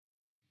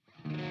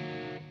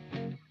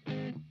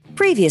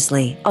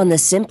Previously on the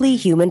Simply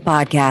Human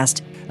podcast.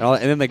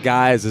 And then the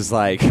guy's is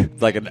like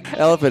an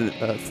elephant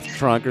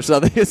trunk or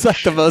something. It's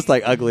like the most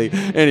like ugly.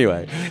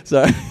 Anyway,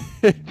 so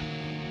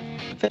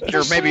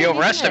you're maybe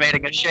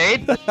overestimating a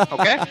shade.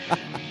 Okay.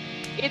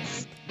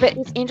 It's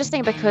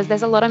interesting because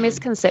there's a lot of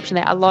misconception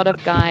there. A lot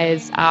of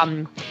guys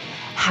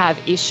have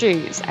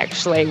issues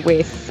actually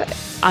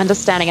with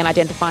understanding and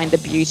identifying the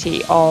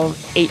beauty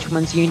of each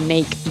woman's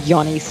unique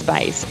yoni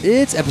space.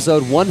 It's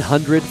episode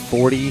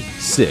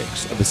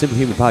 146 of the Simply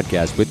Human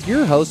podcast with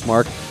your host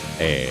Mark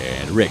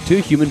and Rick, two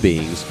human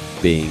beings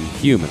being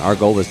human. Our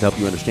goal is to help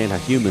you understand how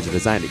humans are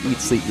designed to eat,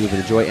 sleep, move,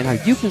 and enjoy, and how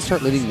you can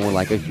start living more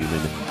like a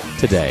human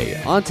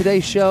today. On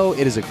today's show,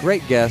 it is a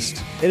great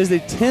guest. It is the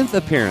 10th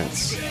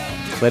appearance,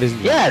 ladies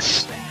and gentlemen,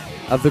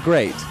 of the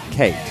great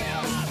Kate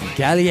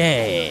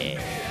Galliett.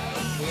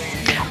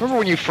 Remember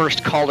when you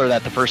first called her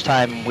that the first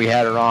time we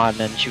had her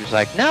on, and she was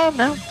like, no,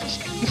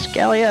 it's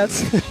Galliett.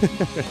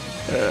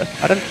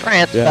 Out in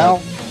France,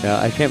 pal. Yeah,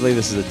 I can't believe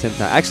this is the 10th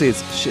time. Actually,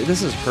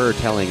 this is her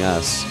telling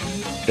us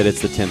that it's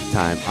the 10th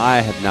time.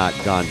 I have not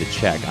gone to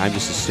check. I'm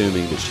just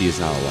assuming that she is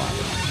not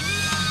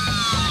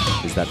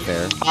alive. Is that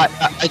fair? I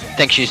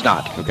think she's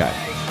not. Okay.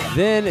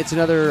 Then it's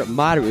another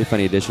moderately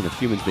funny edition of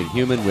Humans Being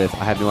Human with,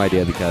 I have no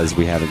idea because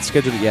we haven't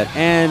scheduled it yet,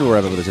 and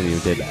wherever there's any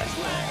who did that.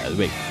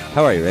 Wait,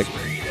 how are you, Rick?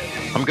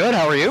 I'm good.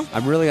 How are you?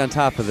 I'm really on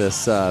top of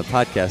this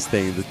podcast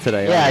thing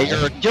today. Yeah,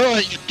 you're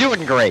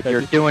doing great.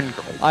 You're doing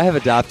great. I have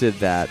adopted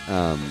that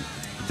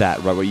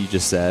what you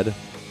just said,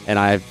 and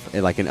I've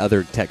like in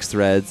other text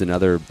threads and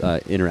other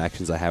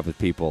interactions I have with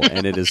people,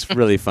 and it is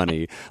really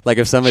funny. Like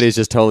if somebody's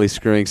just totally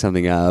screwing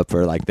something up,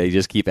 or like they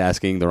just keep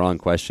asking the wrong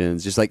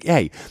questions, just like,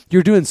 hey,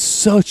 you're doing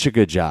such a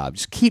good job.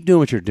 Just keep doing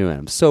what you're doing.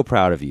 I'm so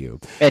proud of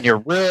you. And you're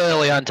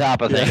really on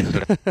top of things.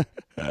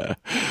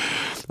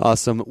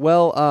 Awesome.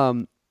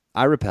 Well,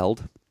 I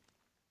repelled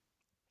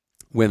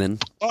women.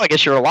 Well, I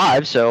guess you're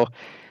alive, so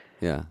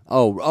yeah.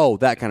 Oh,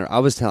 that kind of. I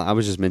was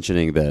just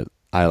mentioning that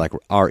I like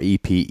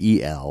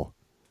REPEL.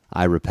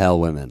 I repel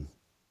women.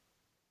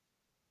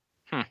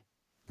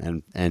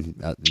 And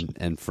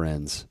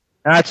friends.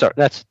 That's all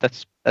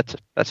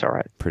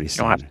right. Pretty You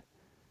don't have soon.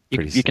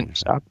 you can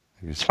stop.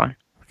 It's fine.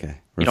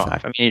 Okay. You don't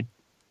have. I mean,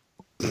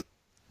 you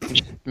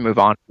just move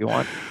on if you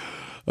want.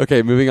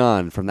 Okay, moving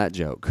on from that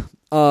joke.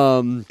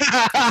 So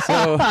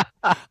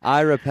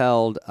I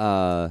repelled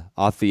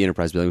off the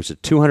Enterprise building, which is a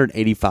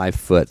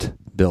 285-foot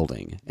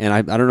building, and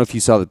I don't know if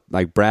you saw that.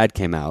 Like Brad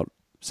came out,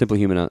 Simply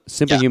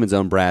Human's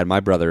own Brad, my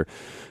brother,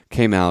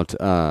 came out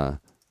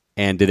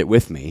and did it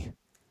with me,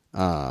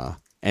 and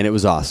it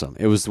was awesome.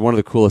 It was one of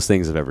the coolest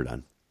things I've ever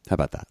done. How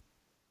about that?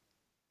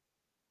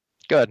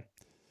 Good.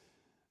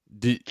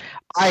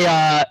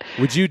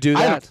 Would you do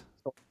that?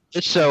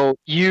 So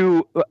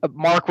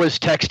Mark was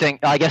texting.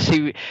 I guess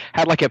he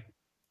had like a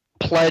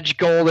pledge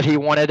goal that he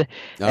wanted,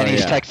 and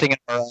he's texting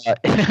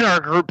in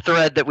our group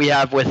thread that we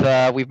have with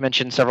we've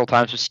mentioned several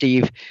times with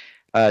Steve,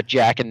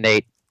 Jack, and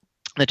Nate,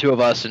 the two of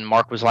us. And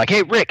Mark was like,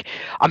 "Hey Rick,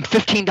 I'm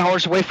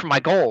 $15 away from my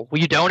goal. Will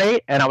you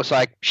donate?" And I was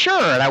like, "Sure."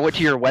 And I went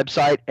to your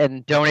website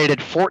and donated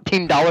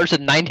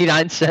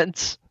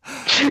 $14.99.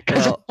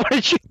 Because I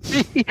wanted you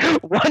to be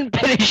 1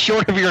 penny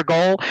short of your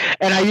goal,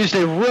 and I used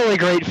a really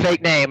great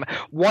fake name,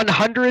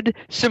 100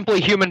 Simply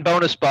Human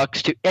bonus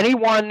bucks to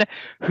anyone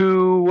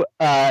who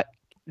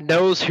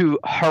knows who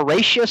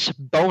Horatius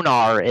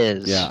Bonar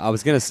is. Yeah, I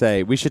was gonna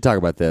say we should talk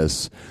about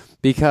this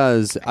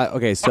because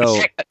okay,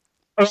 go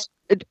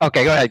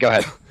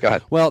ahead.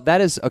 Well,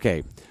 that is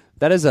okay.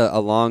 That is a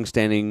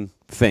long-standing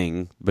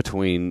thing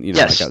between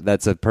yes.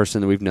 That's a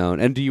person that we've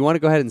known. And do you want to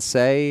go ahead and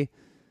say?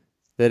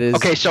 That is...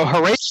 Okay, so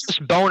Horatius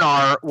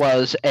Bonar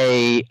was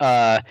see if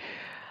I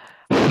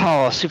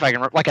can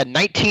remember, like a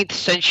 19th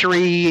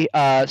century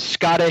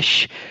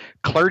Scottish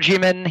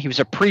clergyman. He was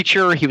a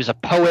preacher, he was a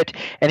poet,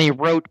 and he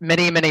wrote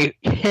many, many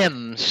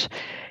hymns.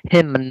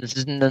 And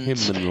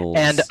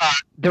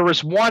there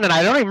was one, and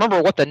I don't even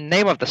remember what the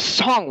name of the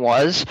song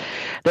was,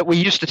 that we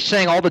used to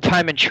sing all the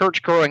time in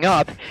church growing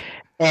up,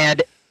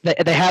 and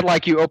they had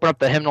like you open up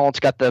the hymnal, it's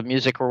got the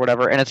music or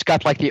whatever, and it's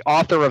got like the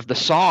author of the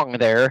song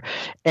there.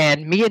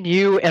 And me and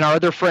you and our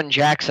other friend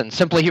Jackson,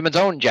 Simply Human's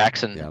own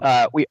Jackson,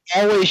 we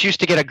always used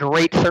to get a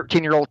great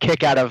 13-year-old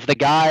kick out of the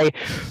guy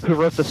who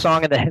wrote the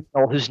song in the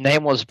hymnal, whose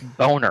name was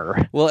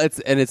Boner. Well, it's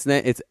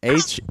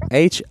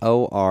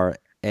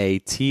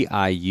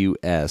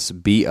HORATIUS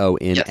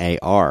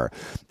BONAR,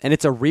 and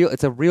it's a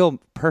real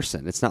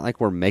person. It's not like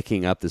we're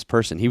making up this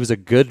person. He was a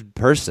good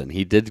person.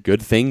 He did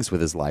good things with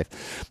his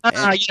life.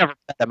 You never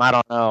met him. I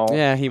don't know.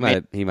 Yeah, he might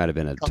have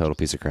been a total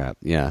piece of crap.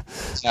 Yeah.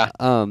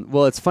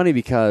 Well, it's funny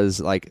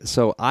because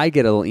so I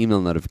get a little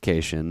email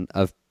notification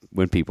of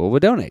when people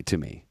would donate to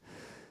me.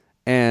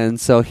 And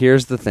so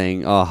here's the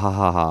thing. Oh,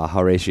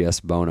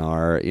 Horatius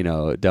Bonar,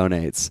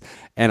 donates.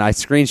 And I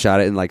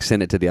screenshot it and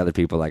send it to the other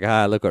people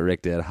look what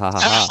Rick did. Ha ha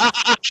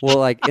ha.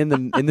 Well,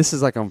 and this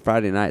is on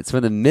Friday night. So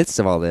in the midst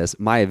of all this,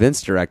 my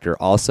events director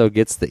also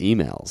gets the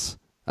emails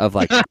of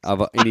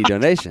of any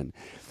donation.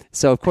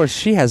 So of course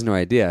she has no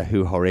idea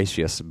who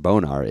Horatius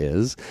Bonar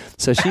is.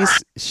 So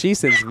she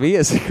sends me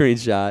a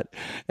screenshot,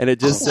 and it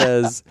just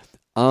says,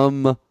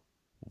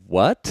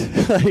 what?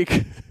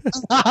 Like.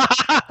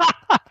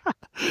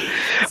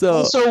 So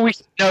also, we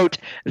should note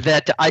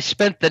that I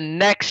spent the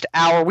next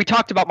hour. We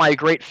talked about my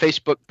great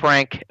Facebook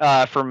prank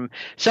from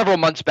several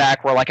months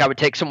back, where like I would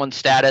take someone's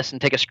status and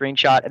take a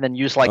screenshot, and then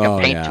use like a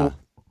paint tool,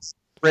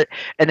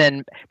 and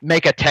then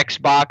make a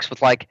text box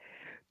with like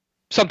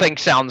something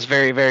sounds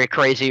very, very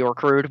crazy or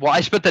crude. Well,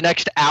 I spent the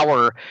next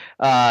hour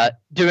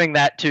doing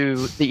that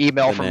to the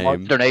email from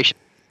Mark Donation,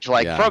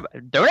 like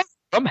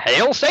from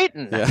Hail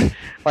Satan,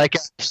 like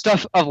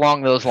stuff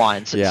along those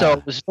lines. Yeah. So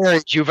it was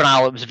very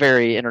juvenile. It was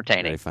very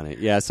entertaining. Very funny.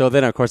 Yeah. So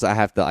then, of course, I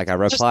have to I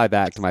reply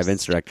back to my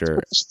events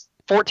director.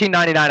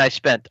 $14.99 I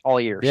spent all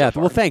year. Yeah.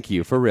 So well, thank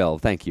you for real.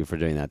 Thank you for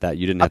doing that. That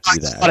you didn't have to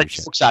do that. I got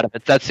jokes out of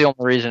it. That's the only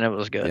reason it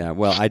was good. Yeah.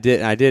 Well, I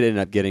did end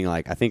up getting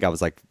I think I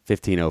was like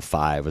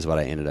 $15.05 was what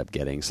I ended up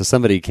getting. So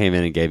somebody came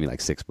in and gave me like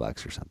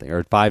 $6 or something,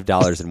 or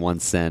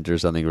 $5.01 or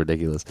something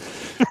ridiculous.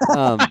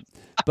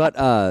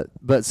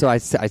 But so I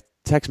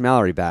text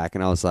Mallory back,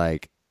 and I was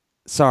like,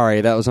 sorry,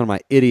 that was one of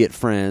my idiot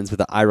friends with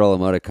the eye roll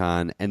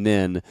emoticon. And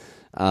then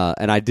I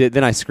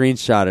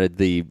screenshotted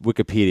the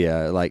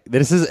Wikipedia, like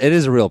it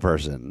is a real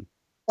person.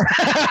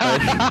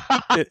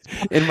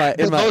 in my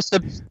most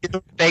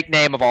fake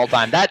name of all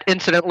time. That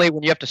incidentally,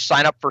 when you have to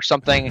sign up for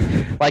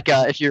something like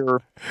if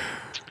you're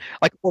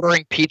like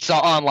ordering pizza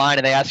online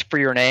and they ask for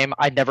your name,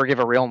 I never give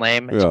a real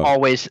name. It's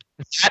always,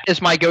 that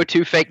is my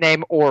go-to fake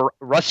name, or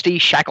Rusty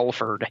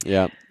Shackelford.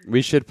 Yeah,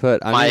 we should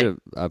put. I need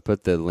to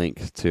put the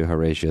link to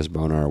Horatius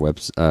Bonar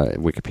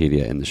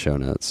Wikipedia in the show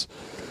notes.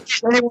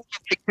 Anyone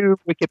to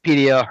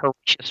Wikipedia,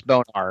 Horatius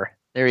Bonar.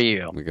 There you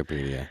go.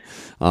 Wikipedia.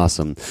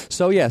 Awesome.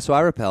 So I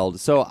repelled.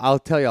 So I'll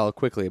tell you all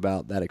quickly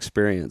about that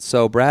experience.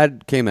 So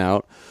Brad came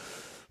out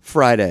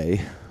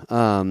Friday.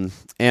 And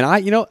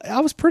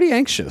I was pretty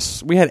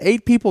anxious. We had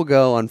 8 people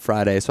go on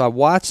Friday, so I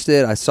watched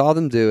it. I saw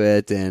them do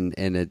it, and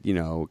it,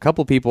 a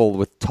couple people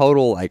with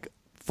total like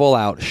full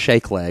out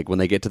shake leg when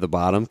they get to the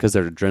bottom because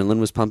their adrenaline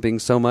was pumping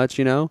so much,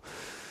 And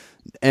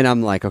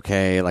I'm like,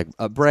 okay, like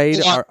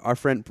Braid, our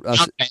friend,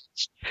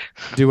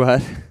 do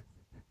what?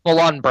 Full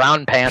on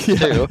brown pants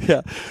too.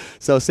 Yeah.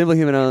 So Simply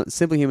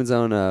Human's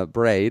own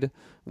Braid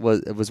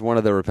was one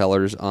of the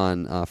repellers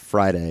on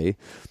Friday.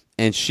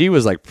 And she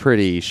was like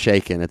pretty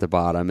shaken at the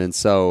bottom, and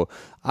so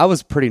I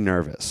was pretty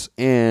nervous.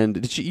 And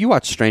did you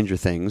watch Stranger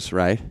Things,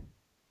 right?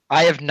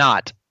 I have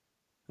not.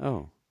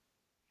 Oh,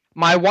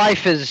 my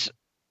wife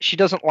she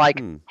doesn't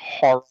like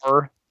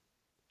horror,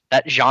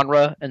 that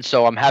genre, and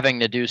so I'm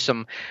having to do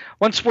some.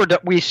 Once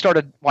we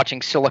started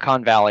watching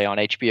Silicon Valley on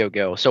HBO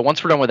Go, so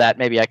once we're done with that,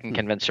 maybe I can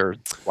convince her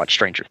to watch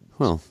Stranger Things.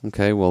 Well,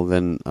 okay, well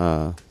then.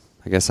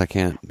 I guess I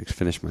can't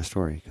finish my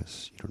story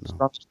because you don't know.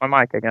 That's my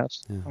mic, I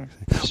guess. Yeah,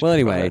 okay. Well,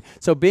 anyway,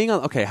 so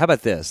how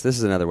about this? This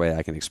is another way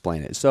I can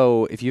explain it.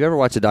 So if you've ever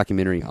watched a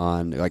documentary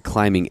on like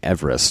climbing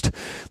Everest,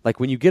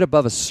 like when you get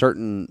above a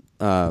certain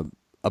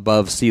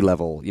above sea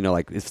level,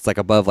 like if it's like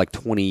above like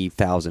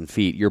 20,000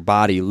 feet, your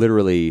body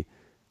literally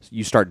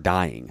you start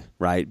dying,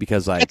 right?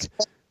 Because like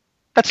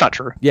that's not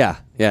true. Yeah,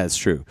 it's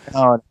true.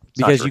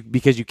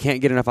 Because you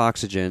can't get enough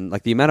oxygen.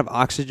 Like the amount of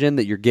oxygen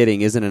that you're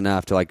getting isn't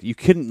enough to like you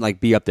couldn't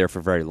like be up there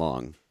for very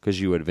long because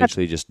you would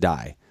eventually just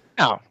die.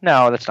 No,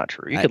 that's not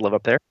true. You could live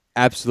up there.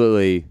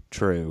 Absolutely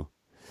true.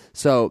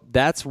 So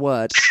that's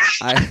what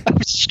I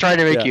was just trying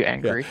to make you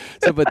angry.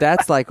 Yeah. So, but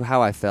that's like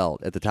how I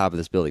felt at the top of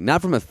this building.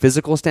 Not from a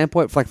physical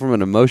standpoint, but like from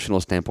an emotional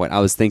standpoint.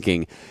 I was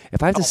thinking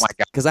if I have to,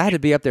 because I had to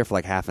be up there for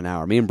like half an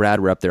hour. Me and Brad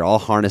were up there all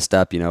harnessed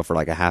up, for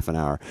like a half an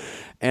hour.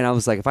 And I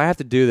was like, if I have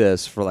to do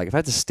this for like, if I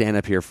have to stand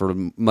up here for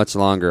much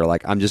longer,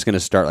 like I'm just going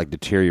to start like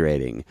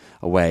deteriorating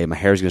away. My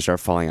hair's going to start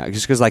falling out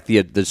just because like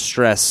the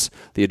stress,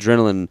 the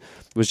adrenaline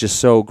was just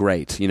so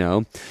great,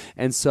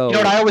 And so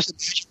what I always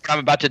imagine when I'm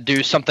about to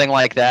do something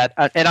like that,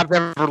 and I've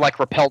never like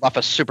rappelled off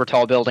a super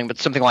tall building, but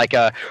something like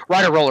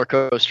ride a roller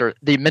coaster.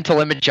 The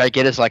mental image I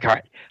get is like, all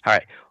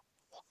right,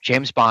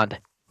 James Bond,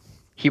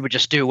 he would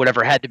just do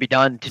whatever had to be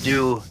done to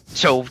do,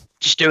 so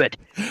just do it.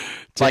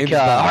 James Bond,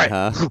 all right.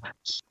 Huh?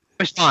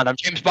 James Bond. I'm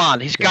James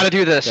Bond. He's got to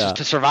do this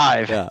to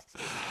survive. Yeah.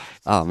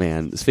 Oh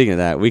man, speaking of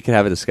that, we could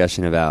have a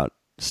discussion about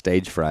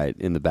stage fright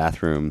in the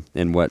bathroom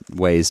and what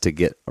ways to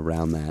get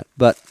around that.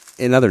 But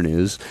in other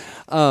news,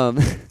 but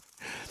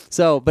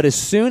as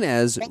soon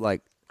as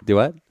like do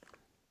what?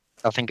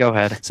 Nothing. Go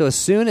ahead. So as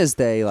soon as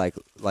they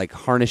like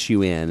harness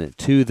you in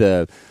to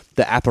the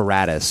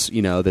apparatus,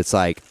 that's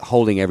like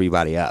holding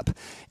everybody up,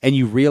 and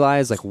you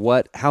realize like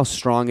how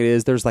strong it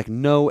is. There's like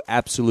no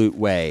absolute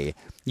way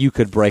you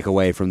could break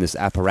away from this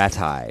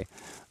apparati.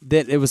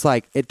 That it was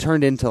like it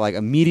turned into like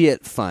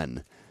immediate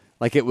fun.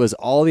 Like it was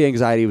all the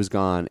anxiety was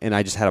gone, and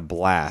I just had a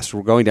blast.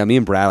 We're going down. Me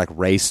and Brad like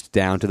raced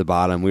down to the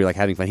bottom. We were like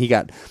having fun.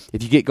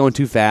 If you get going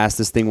too fast,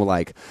 this thing will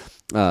like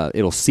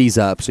it'll seize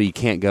up so you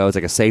can't go. It's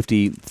like a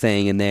safety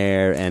thing in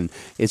there, and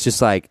it's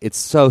just like it's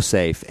so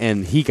safe.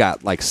 And he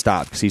got like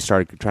stopped because he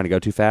started trying to go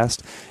too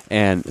fast.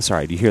 And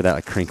sorry, do you hear that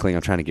like crinkling?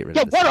 I'm trying to get rid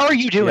of this. What are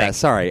you doing? Yeah,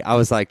 sorry, I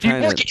was like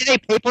trying to work in a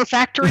paper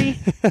factory.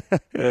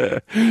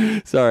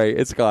 Sorry,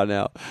 it's gone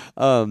now.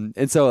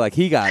 And so like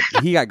he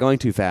got going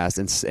too fast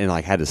and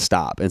like had to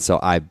stop. And so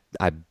I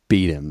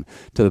beat him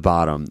to the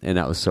bottom, and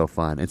that was so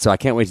fun. And so I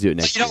can't wait to do it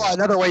next year.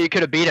 Another way you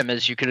could have beat him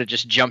is you could have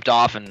just jumped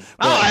off and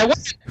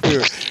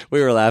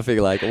we were laughing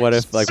like, what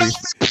if like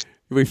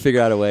we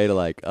figure out a way to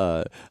like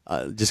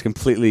just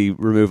completely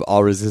remove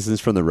all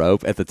resistance from the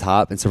rope at the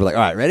top, and so we're like,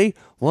 all right, ready,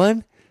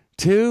 1,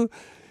 2,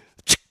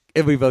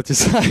 and we both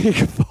just like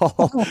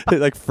fall,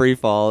 like free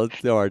fall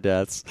to our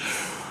deaths.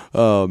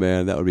 Oh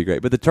man, that would be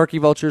great. But the turkey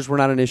vultures were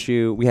not an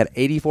issue. We had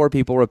 84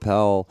 people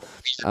rappel.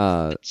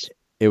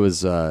 It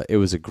was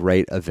a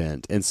great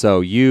event, and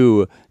so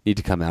you need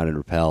to come out and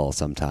rappel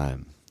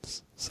sometime.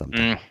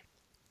 No.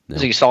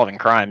 He's solving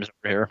crimes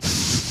over here.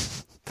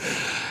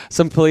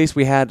 Some police.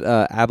 We had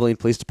Abilene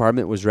Police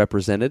Department was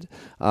represented.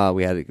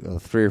 We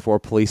had 3 or 4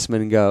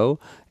 policemen go,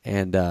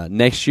 and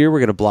next year we're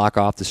going to block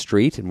off the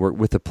street, and we're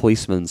with the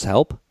policeman's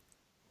help,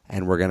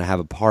 and we're going to have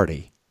a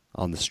party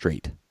on the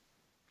street.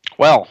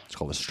 Well, it's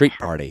called a street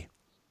party.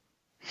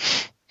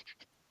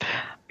 I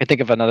can think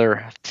of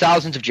another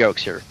thousands of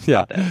jokes here.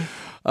 Yeah.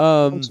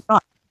 It's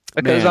not,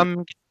 because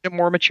I'm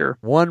more mature.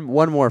 One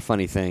more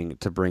funny thing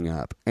to bring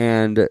up,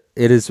 and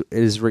it is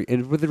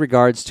with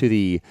regards to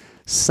the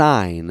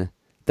sign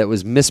that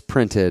was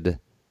misprinted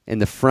in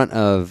the front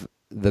of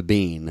the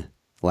Bean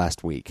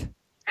last week.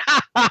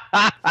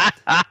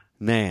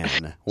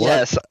 Man,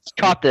 yes,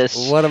 caught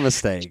this. What a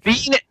mistake.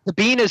 The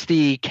Bean is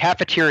the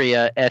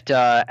cafeteria at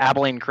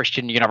Abilene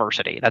Christian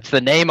University. That's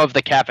the name of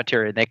the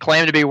cafeteria. They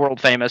claim to be world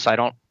famous. I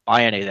don't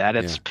buy any of that.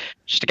 It's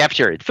just a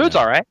cafeteria. The food's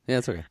all right. Yeah,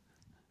 it's okay.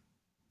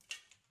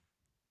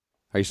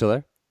 Are you still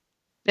there?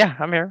 Yeah,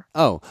 I'm here.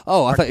 Oh!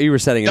 I thought you were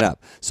setting it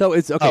up. So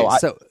it's okay.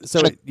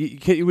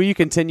 You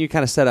continue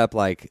kind of set up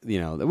like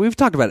we've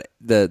talked about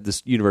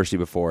this university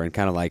before, and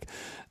kind of like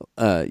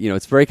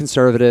it's very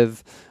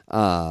conservative.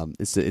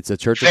 It's a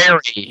church. Very.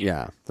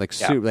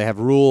 They have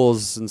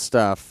rules and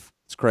stuff.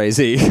 It's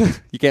crazy.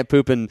 You can't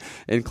poop in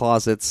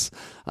closets.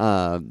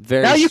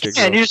 Very. No, you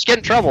can. You just get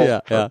in trouble.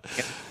 Yeah.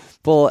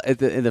 Well,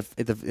 let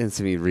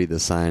me read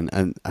the sign,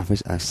 and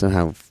I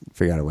somehow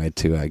figured out a way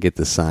to get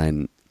the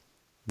sign.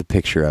 The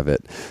picture of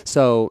it.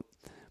 So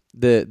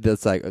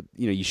that's like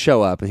you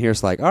show up and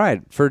here's like, all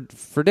right, for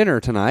dinner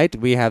tonight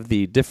we have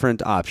the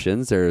different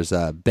options. There's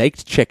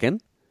baked chicken.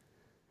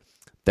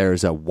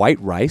 There's a white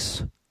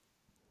rice.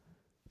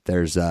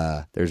 There's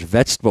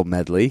vegetable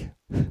medley.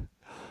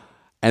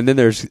 And then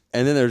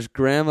there's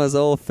Grandma's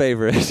old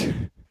favorite.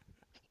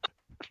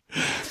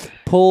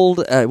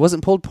 It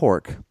wasn't pulled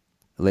pork,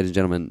 ladies and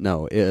gentlemen.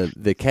 No,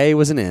 the K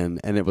was an N,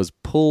 and it was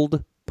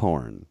pulled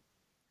porn.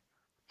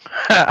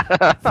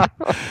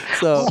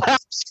 So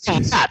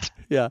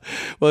yeah,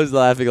 well, I was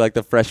laughing like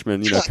the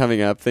freshman,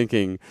 coming up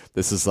thinking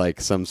this is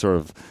like some sort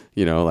of,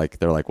 like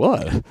they're like,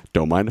 what?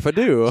 Don't mind if I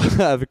do. I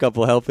have a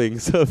couple of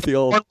helpings of the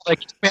old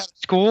like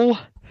school.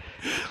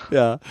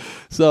 Yeah.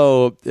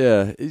 So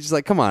yeah, it's just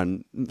like, come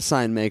on,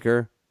 sign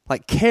maker,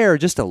 like care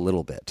just a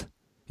little bit,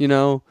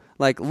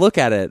 like look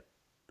at it.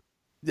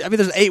 I mean,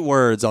 there's 8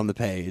 words on the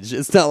page.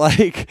 It's not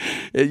like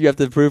you have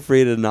to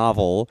proofread a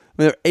novel. I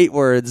mean, there are 8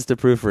 words to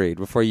proofread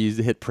before you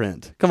hit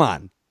print. Come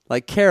on.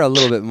 Like, care a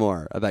little bit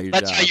more about your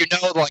job. That's how you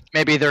know, like,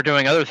 maybe they're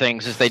doing other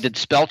things is they did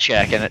spell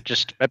check and it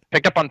just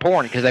picked up on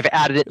porn because they've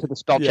added it to the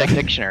spell check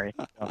dictionary.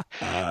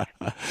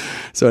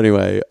 So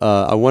anyway,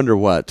 I wonder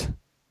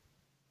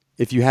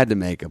if you had to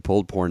make a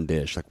pulled porn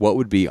dish, like what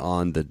would be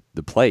on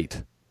the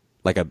plate?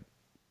 Like a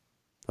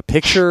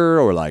picture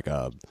or like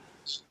a...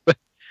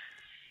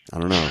 I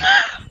don't know.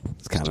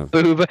 It's kind of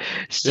boob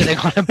sitting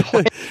on a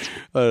plate.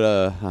 But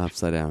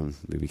upside down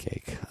booby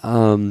cake.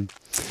 All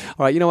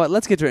right, you know what?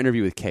 Let's get to an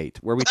interview with Kate,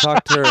 where we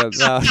talked to her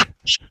about.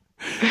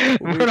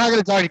 We're not going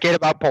to talk to Kate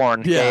about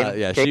porn.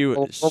 Yeah, Kate. Kate,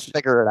 we'll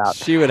figure it out.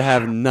 She would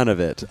have none of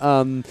it.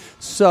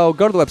 So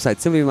go to the website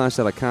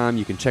simplyhumanlifestyle.com.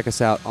 You can check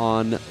us out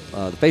on the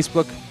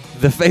Facebook.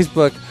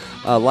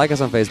 Like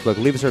us on Facebook.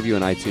 Leave us a review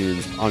on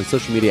iTunes. On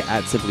social media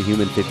at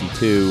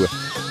simplyhuman52.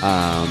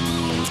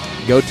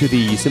 Go to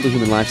the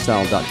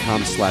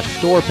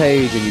simplyhumanlifestyle.com/store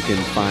page, and you can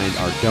find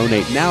our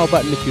Donate Now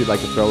button if you'd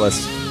like to throw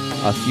us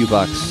a few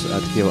bucks to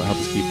help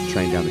us keep the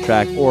train down the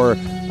track, or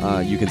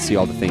you can see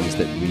all the things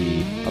that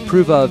we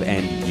approve of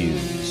and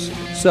use.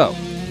 So,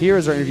 here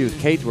is our interview with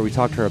Kate, where we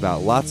talk to her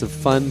about lots of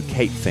fun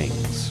Kate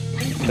things.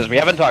 Because we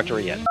haven't talked to her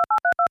yet.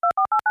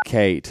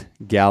 Kate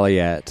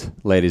Galliett,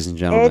 ladies and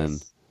gentlemen.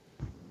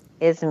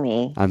 It's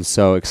me. I'm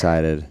so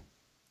excited.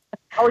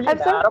 How are you,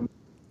 madam?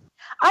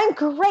 I'm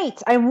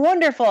great. I'm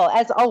wonderful,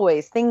 as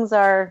always. Things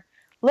are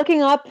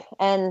looking up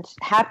and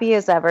happy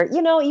as ever.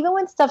 Even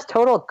when stuff's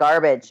total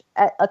garbage,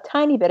 a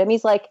tiny bit. I mean,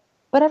 he's like,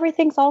 but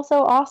everything's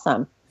also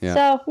awesome. Yeah.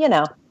 So,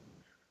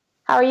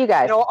 how are you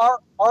guys? Our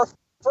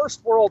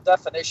first world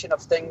definition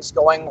of things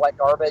going like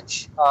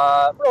garbage,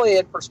 really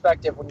in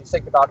perspective when you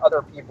think about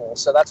other people.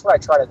 So that's what I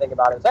try to think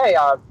about is, hey,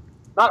 I'm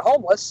not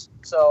homeless,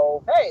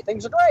 so hey,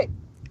 things are great.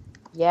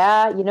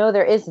 Yeah,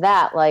 there is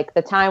that. Like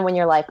the time when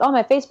you're like, oh,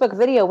 my Facebook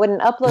video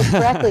wouldn't upload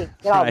correctly.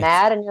 Get all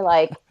mad, and you're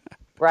like,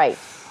 right.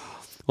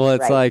 Well,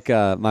 it's like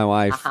my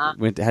wife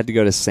had to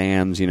go to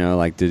Sam's,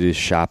 like to do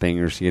shopping,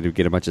 or she had to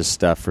get a bunch of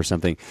stuff for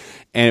something,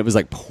 and it was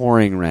like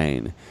pouring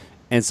rain,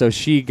 and so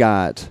she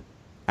got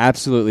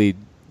absolutely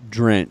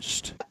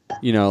drenched.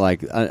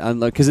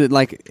 Because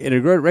like in a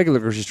regular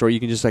grocery store, you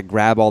can just like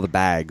grab all the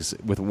bags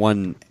with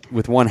one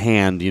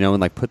hand, and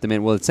like put them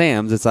in. Well, at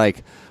Sam's, it's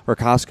like, or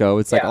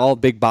Costco, it's like all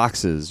big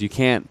boxes. You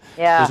can't.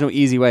 Yeah. There's no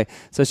easy way.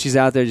 So she's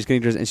out there just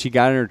getting dressed, and she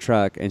got in her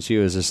truck, and she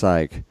was just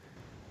like,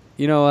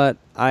 you know what?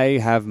 I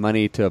have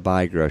money to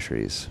buy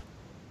groceries.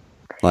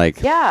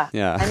 Like, yeah.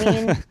 I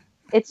mean,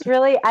 it's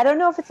really. I don't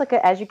know if it's like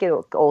as you get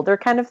older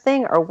kind of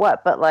thing or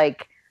what, but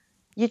like,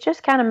 you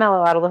just kind of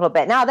mellow out a little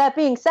bit. Now that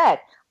being said,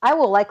 I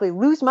will likely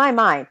lose my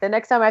mind the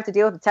next time I have to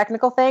deal with a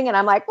technical thing, and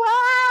I'm like, wow,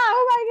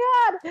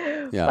 oh my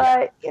God. Yeah.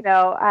 But,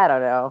 I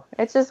don't know.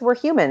 It's just, we're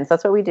humans.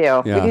 That's what we do.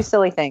 Yeah. We do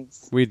silly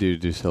things. We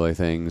do silly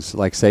things.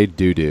 Like, say,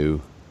 doo-doo,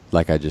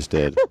 like I just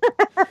did.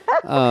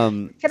 Did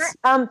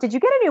you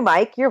get a new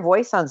mic? Your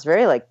voice sounds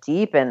very, like,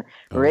 deep and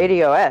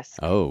radio-esque.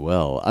 Oh,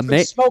 well.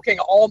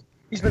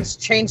 He's been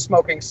chain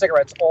smoking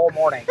cigarettes all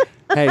morning.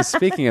 Hey,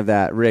 speaking of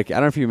that, Rick, I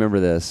don't know if you remember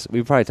this.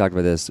 We've probably talked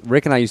about this.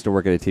 Rick and I used to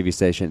work at a TV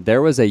station.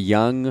 There was a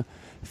young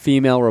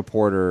female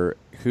reporter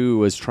who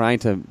was trying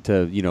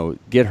to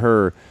get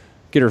her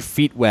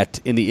feet wet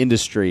in the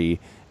industry,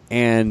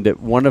 and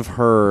one of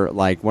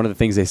the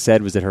things they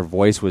said was that her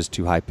voice was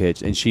too high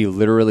pitched, and she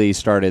literally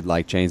started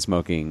like chain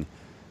smoking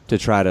to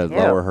try to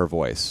lower her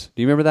voice.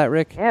 Do you remember that,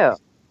 Rick? Yeah.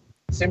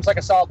 Seems like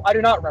a solid. I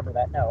do not remember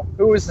that. No.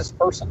 Who is this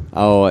person?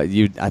 Oh, I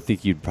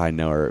think you'd probably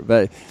know her,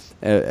 but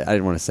I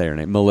didn't want to say her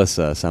name.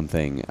 Melissa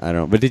something. I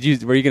don't. But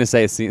were you going to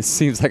say it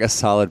seems like a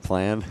solid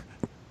plan?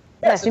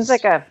 Yeah, it seems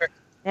like a.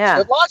 Yeah.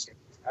 Good logic.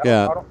 I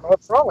don't know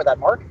what's wrong with that,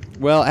 Mark.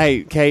 Well,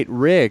 hey, Kate,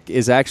 Rick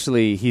is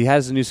actually, he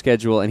has a new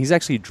schedule, and he's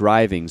actually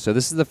driving. So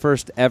this is the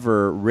first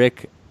ever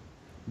Rick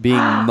being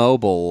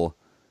mobile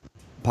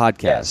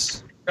podcast.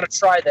 Yes. I'm going to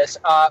try this.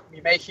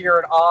 You may hear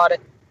an odd,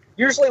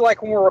 usually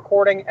like when we're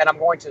recording and I'm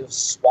going to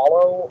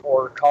swallow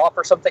or cough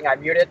or something, I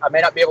mute it. I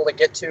may not be able to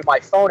get to my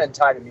phone in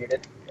time to mute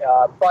it.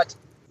 But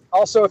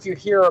also if you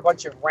hear a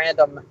bunch of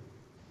random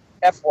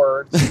F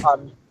words,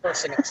 I'm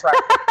cursing and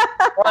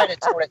trying to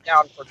tone it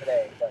down for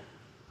today. But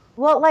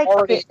well, like,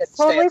 okay,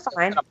 totally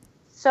fine.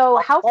 So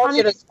how funny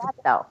is that,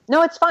 though?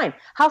 No, it's fine.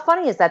 How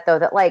funny is that, though,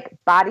 that, like,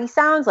 body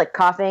sounds, like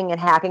coughing and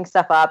hacking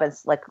stuff up and,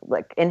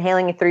 like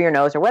inhaling it through your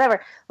nose or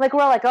whatever, like, we're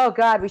like, oh,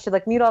 God, we should,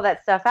 like, mute all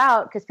that stuff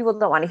out because people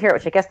don't want to hear it,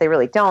 which I guess they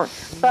really don't.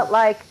 But,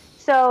 like,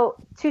 so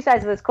two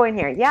sides of this coin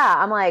here. Yeah,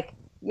 I'm like,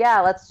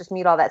 yeah, let's just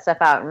mute all that stuff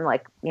out and,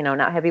 like,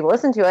 not have people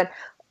listen to it.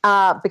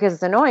 Because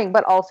it's annoying,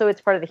 but also it's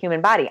part of the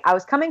human body. I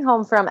was coming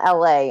home from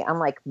LA on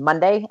like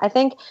Monday, I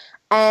think,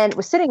 and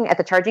was sitting at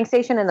the charging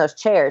station in those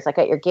chairs, like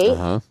at your gate,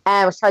 and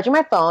I was charging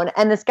my phone,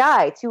 and this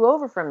guy, 2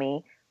 over from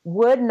me,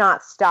 would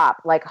not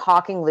stop, like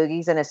hawking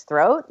loogies in his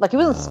throat. Like he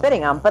wasn't spitting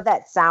them, but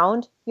that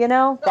sound,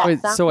 sound.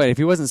 So wait, if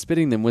he wasn't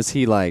spitting them, was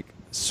he like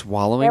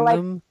swallowing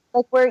them?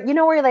 Like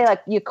where they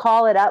like you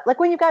call it up, like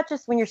when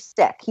you're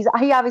sick.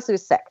 He obviously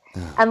was sick,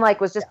 and like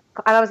was just,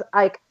 and I was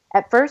like.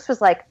 At first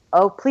was like,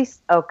 oh,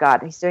 please, oh,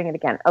 God, he's doing it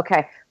again.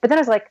 Okay. But then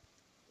I was like,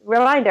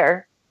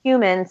 reminder,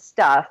 human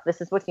stuff. This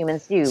is what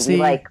humans do. See? We,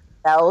 like,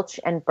 belch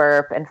and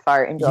burp and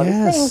fart and do all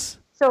these things.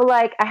 So,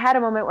 like, I had a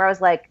moment where I was,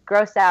 like,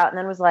 grossed out and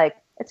then was like,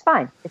 it's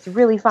fine. It's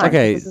really fine.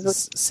 Okay.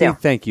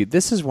 Thank you.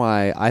 This is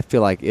why I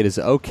feel like it is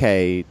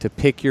okay to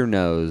pick your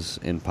nose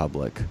in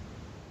public.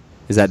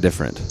 Is that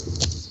different?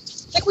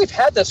 I think we've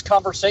had this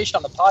conversation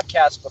on the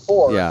podcast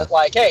before. Yeah. That,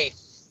 like, hey,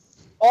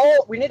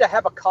 we need to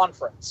have a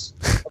conference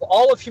of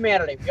all of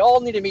humanity. We all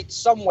need to meet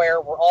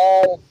somewhere where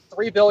all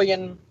 3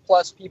 billion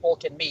plus people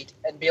can meet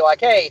and be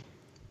like, hey,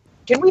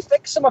 can we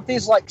fix some of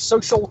these like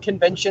social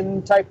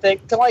convention type thing?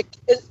 Like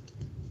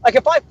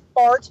if I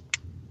fart,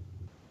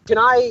 can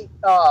I,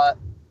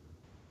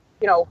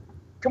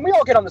 can we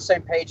all get on the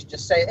same page and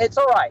just say, it's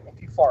all right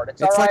if you fart.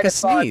 It's all right like a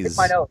sneeze.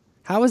 My nose.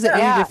 How is it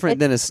any different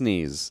than a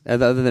sneeze,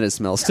 other than it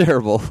smells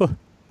terrible?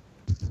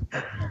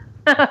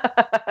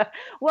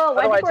 Well,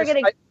 I think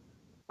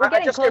we're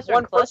getting closer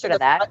and closer to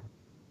that.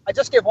 I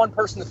just gave one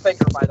person the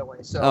finger, by the way.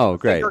 So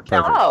great.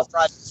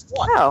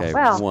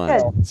 Well,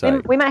 one.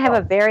 Good. We might have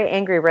a very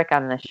angry Rick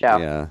on this show.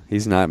 Yeah,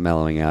 he's not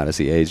mellowing out as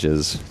he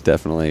ages,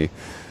 definitely.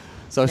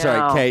 So,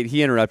 sorry, Kate,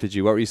 he interrupted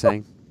you. What were you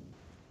saying?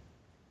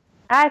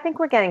 I think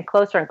we're getting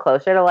closer and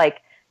closer to,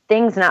 like,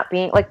 things not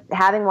being, like,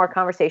 having more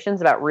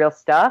conversations about real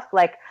stuff.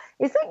 Like,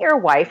 isn't your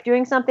wife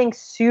doing something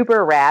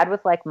super rad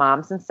with, like,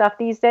 moms and stuff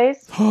these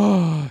days?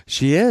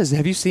 She is.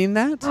 Have you seen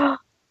that?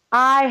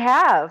 I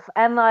have.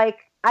 And, like,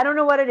 I don't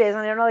know what it is.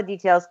 I don't know the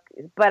details.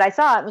 But I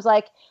saw it. It was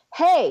like,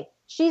 hey,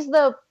 she's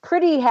the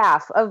pretty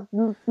half of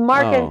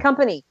Mark and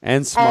Company.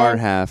 And smart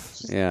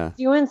half. Yeah.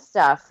 Doing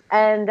stuff.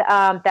 And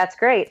that's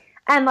great.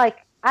 And, like,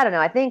 I don't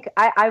know. I think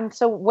I'm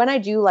so when I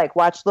do like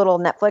watch little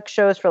Netflix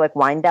shows for like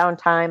wind down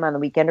time on the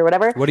weekend or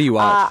whatever. What do you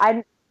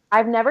watch?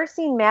 I've never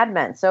seen Mad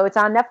Men, so it's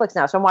on Netflix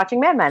now. So I'm watching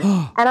Mad Men,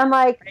 and I'm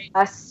like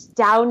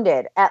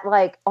astounded at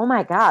like, oh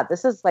my God,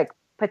 this is like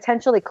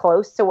potentially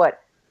close to what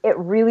it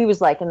really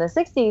was like in the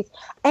 60s.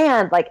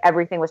 And like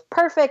everything was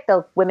perfect.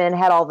 The women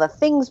had all the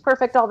things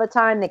perfect all the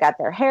time. They got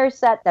their hair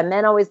set. The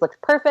men always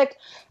looked perfect.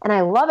 And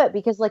I love it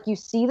because like you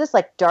see this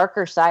like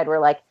darker side where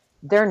like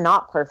they're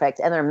not perfect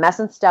and they're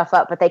messing stuff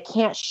up, but they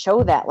can't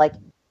show that like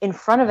in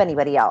front of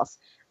anybody else.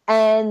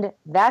 And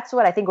that's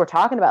what I think we're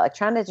talking about, like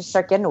trying to just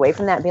start getting away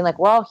from that and being like,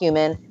 we're all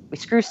human. We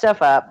screw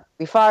stuff up.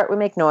 We fart. We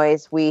make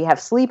noise. We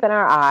have sleep in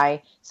our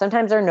eye.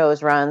 Sometimes our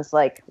nose runs.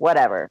 Like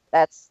whatever.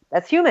 That's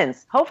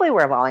humans. Hopefully,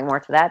 we're evolving more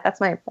to that.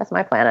 That's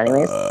my plan,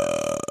 anyways.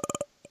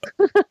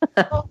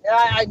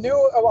 I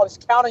knew. I was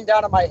counting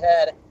down in my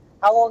head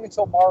how long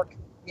until Mark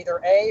either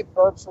A,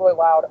 burps really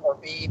loud, or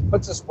B,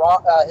 puts his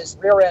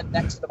rear end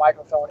next to the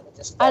microphone and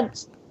just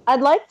farts.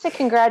 I'd like to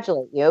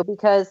congratulate you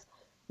because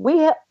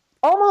we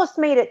almost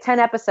made it 10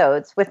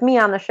 episodes with me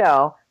on the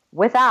show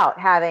without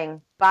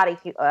having body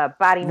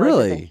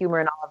noises and humor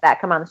and all of that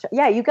come on the show.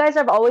 Yeah, you guys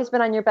have always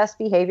been on your best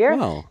behavior,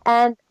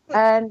 and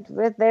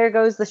there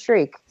goes the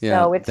streak.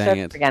 Yeah, so it's dang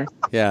it again.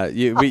 Yeah,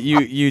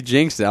 you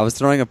jinxed it. I was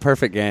throwing a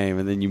perfect game,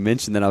 and then you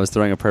mentioned that I was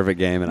throwing a perfect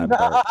game, and I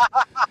burped.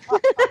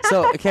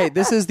 So, okay,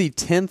 this is the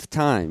 10th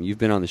time you've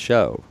been on the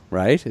show,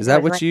 right? Is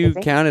that what you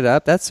counted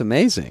up? That's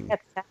amazing.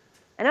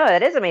 I know,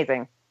 that is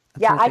amazing.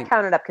 I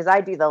counted up because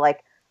I do the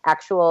like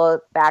actual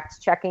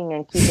fact checking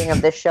and keeping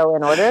of this show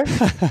in order.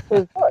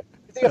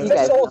 The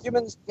official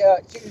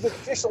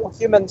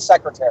human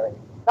secretary,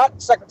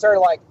 not secretary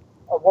like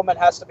a woman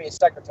has to be a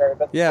secretary,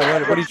 but what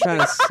are you trying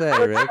to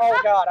say, Rick? Oh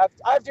God,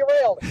 I've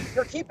derailed.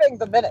 You're keeping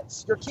the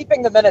minutes. You're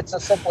keeping the minutes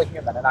of Simply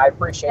Human, and I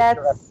appreciate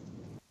your effort.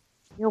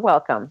 You're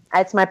welcome.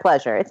 It's my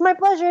pleasure. It's my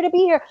pleasure to be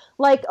here.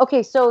 Like,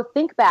 okay, so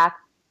think back.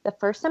 The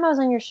first time I was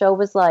on your show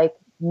was like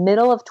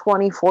middle of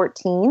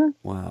 2014.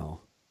 Wow.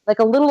 Like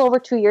a little over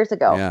 2 years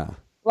ago. Yeah.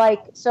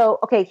 Like, so,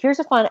 okay, here's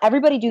a fun,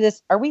 everybody do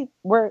this.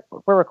 We're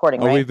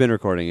recording, right? Oh, we've been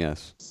recording,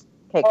 yes.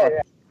 Okay, good.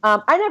 Yeah.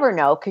 I never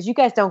know, because you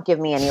guys don't give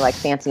me any, like,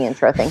 fancy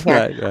intro thing here.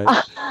 Right.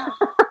 Yeah,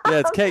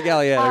 it's Kate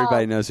Galliett.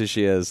 Everybody knows who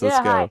she is. Let's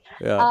go. Hi.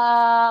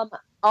 Yeah.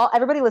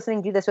 Everybody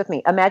listening, do this with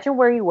me. Imagine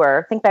where you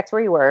were, think back to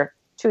where you were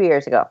 2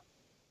 years ago.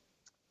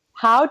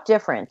 How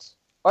different,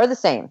 or the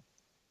same,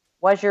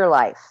 was your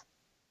life?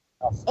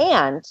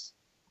 And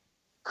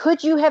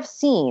could you have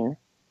seen,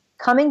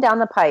 coming down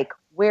the pike,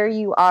 where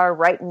you are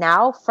right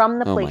now from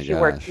the place you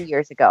were 2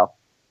 years ago?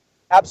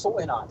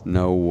 Absolutely not.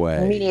 No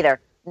way. Me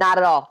neither. Not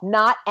at all.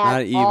 Not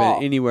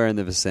even anywhere in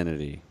the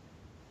vicinity.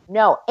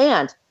 No.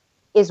 And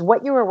is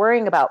what you were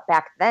worrying about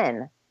back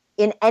then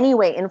in any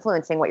way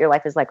influencing what your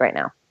life is like right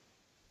now?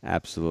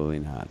 Absolutely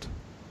not.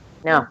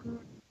 No.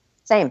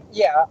 Same.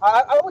 Yeah,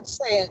 I would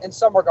say in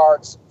some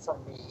regards for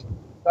me,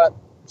 but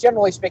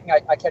generally speaking,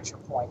 I catch your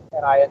point,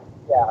 and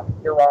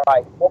you're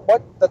right.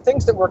 What the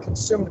things that we're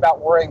consumed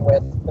about worrying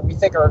with that we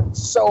think are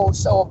so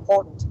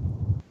important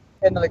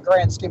in the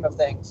grand scheme of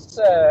things, it's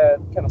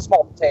kind of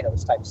small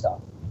potatoes type stuff.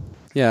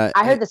 Yeah,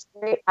 I heard this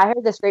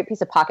great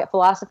piece of pocket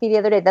philosophy the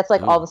other day. That's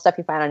like all the stuff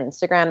you find on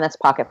Instagram. That's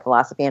pocket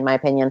philosophy, in my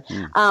opinion.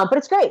 But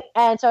it's great.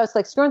 And so I was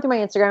like scrolling through my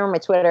Instagram or my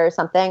Twitter or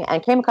something,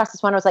 and came across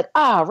this one. I was like,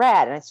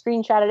 rad! And I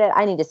screenshotted it.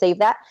 I need to save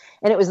that.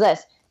 And it was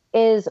this: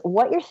 is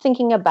what you're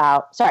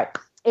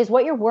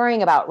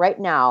worrying about right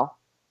now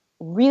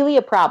really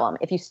a problem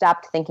if you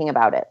stopped thinking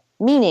about it?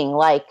 Meaning,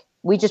 like,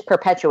 we just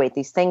perpetuate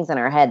these things in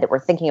our head that we're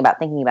thinking about,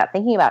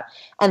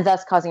 and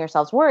thus causing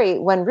ourselves worry,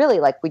 when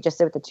really, like we just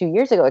did with the 2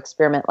 years ago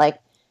experiment,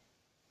 like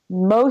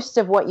most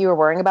of what you were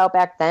worrying about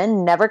back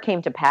then never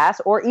came to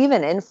pass or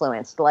even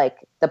influenced like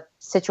the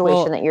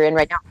situation that you're in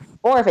right now.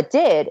 Or if it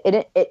did,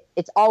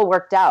 it's all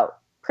worked out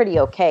pretty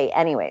okay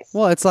anyways.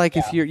 Well, it's like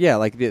if you're,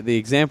 like the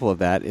example of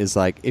that is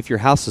like if your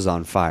house is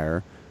on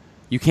fire,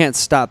 you can't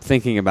stop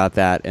thinking about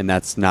that, and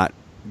that's not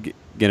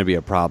going to be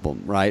a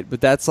problem, right?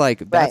 But that's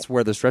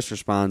where the stress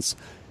response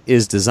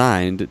is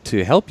designed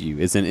to help you,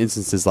 is in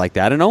instances like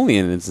that, and only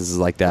in instances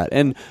like that.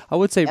 And I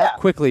would say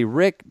quickly,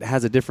 Rick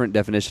has a different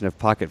definition of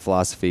pocket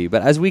philosophy,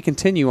 but as we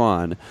continue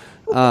on,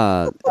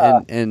 that's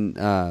good.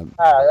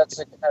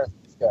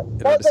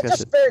 Well,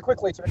 just very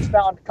quickly to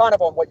expound kind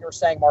of on what you were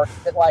saying, Mark,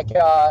 that like,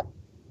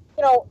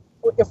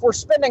 if we're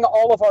spending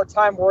all of our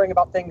time worrying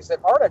about things that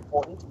aren't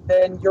important,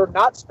 then you're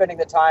not spending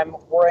the time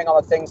worrying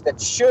on the things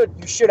that you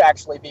should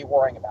actually be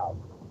worrying about.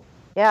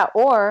 Yeah,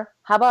 or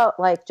how about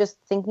like just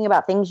thinking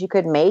about things you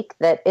could make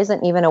that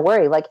isn't even a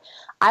worry? Like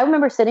I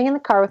remember sitting in the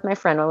car with my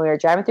friend when we were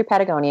driving through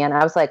Patagonia, and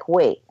I was like,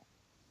 wait,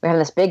 we're having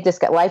this big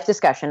life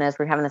discussion as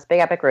we're having this big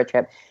epic road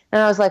trip.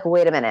 And I was like,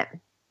 wait a minute.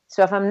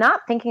 So if I'm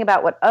not thinking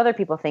about what other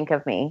people think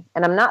of me,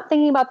 and I'm not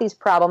thinking about these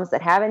problems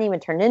that haven't even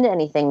turned into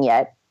anything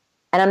yet,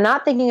 and I'm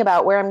not thinking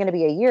about where I'm going to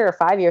be a year or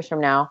 5 years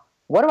from now,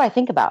 what do I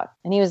think about?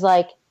 And he was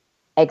like,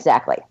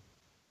 exactly.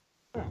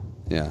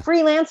 Yeah.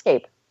 Free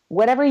landscape,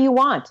 whatever you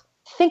want.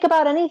 think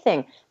about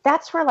anything.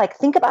 That's where, like,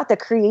 think about the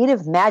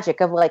creative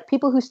magic of, like,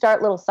 people who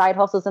start little side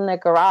hustles in their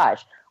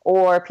garage,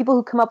 or people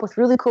who come up with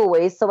really cool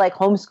ways to, like,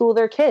 homeschool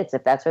their kids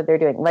if that's what they're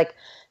doing. Like,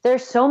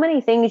 there's so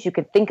many things you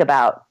could think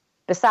about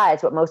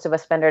besides what most of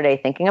us spend our day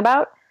thinking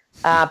about.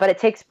 But it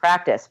takes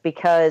practice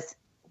because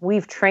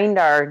we've trained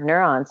our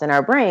neurons in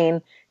our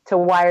brain to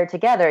wire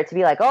together to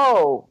be like,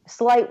 oh,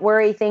 slight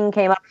worry thing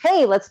came up.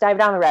 Hey, let's dive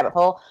down the rabbit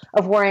hole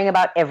of worrying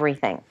about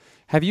everything.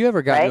 Have you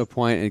ever gotten to a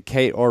point, and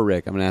Kate or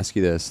Rick, I'm going to ask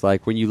you this,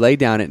 like when you lay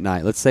down at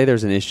night, let's say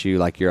there's an issue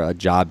like you're a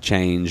job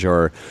change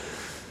or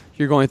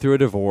you're going through a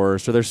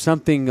divorce or there's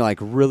something like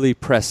really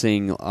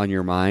pressing on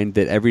your mind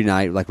that every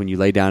night, like when you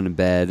lay down in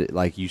bed,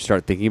 like you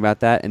start thinking about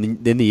that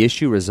and then the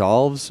issue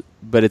resolves,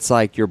 but it's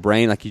like your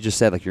brain, like you just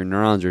said, like your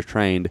neurons are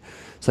trained.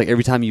 It's like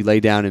every time you lay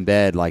down in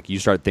bed, like you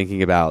start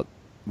thinking about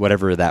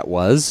whatever that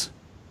was.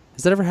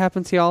 Has that ever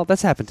happened to y'all?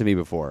 That's happened to me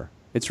before.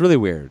 It's really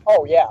weird.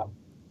 Oh, yeah.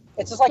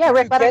 It's just like... Yeah,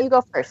 Rick, why don't you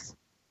go first?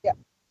 Yeah.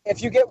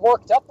 If you get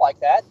worked up like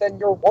that, then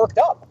you're worked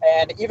up.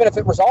 And even if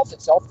it resolves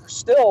itself, you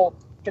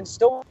can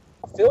still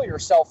feel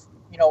yourself,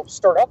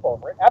 stirred up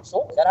over it.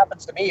 Absolutely. That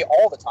happens to me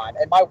all the time.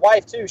 And my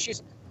wife, too.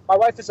 My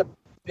wife is a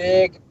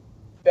big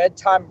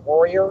bedtime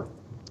warrior.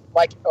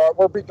 Like,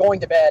 we'll be going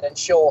to bed, and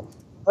she'll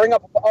bring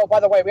up, oh, by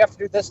the way, we have to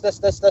do this, this,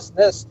 this, this, and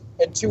this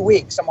in 2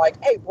 weeks. I'm like,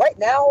 hey, right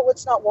now,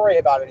 let's not worry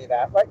about any of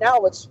that. Right now,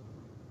 let's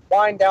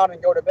wind down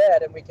and go to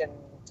bed, and we can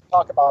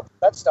talk about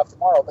that stuff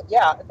tomorrow. But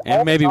yeah.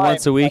 And maybe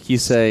once a week you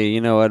say,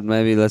 you know what,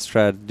 maybe let's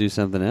try to do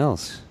something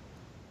else.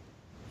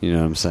 You know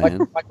what I'm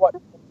saying? Like what?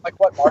 Like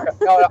what, Mark?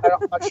 No,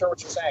 I'm not sure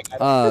what you're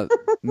saying.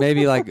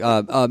 Maybe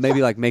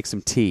like make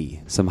some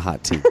tea, some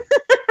hot tea.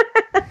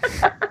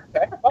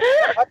 Okay. Well,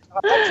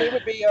 hot tea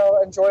would be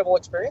an enjoyable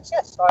experience.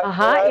 Yes.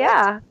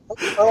 Yeah.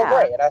 Earl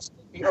Grey. It has to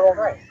be Earl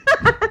Grey.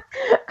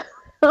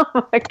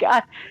 Oh my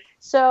God.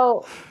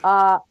 So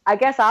I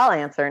guess I'll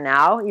answer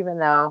now, even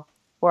though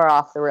we're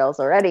off the rails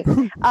already.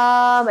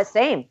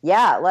 Same.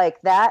 Yeah,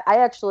 like that.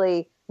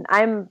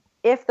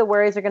 If the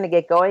worries are going to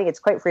get going, it's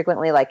quite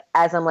frequently like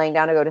as I'm laying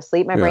down to go to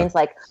sleep, my brain's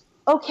like,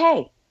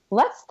 okay,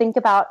 let's think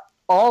about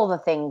all the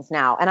things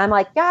now. And I'm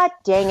like, God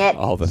dang it.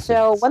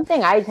 So one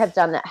thing I have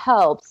done that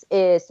helps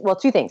is, well,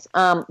 two things.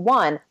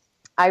 One,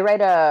 I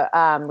write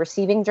a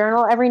receiving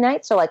journal every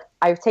night. So like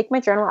I take my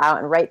journal out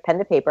and write pen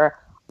to paper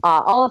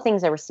all the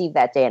things I received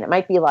that day. And it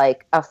might be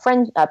like a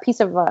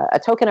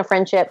token of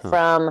friendship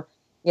from,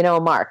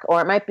 Mark,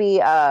 or it might be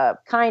a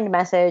kind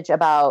message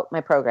about my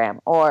program,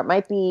 or it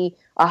might be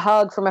a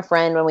hug from a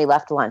friend when we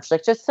left lunch,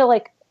 like just to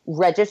like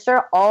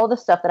register all the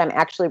stuff that I'm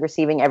actually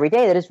receiving every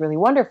day. That is really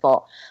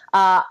wonderful.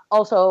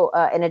 Also,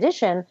 in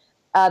addition,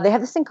 they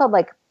have this thing called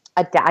like,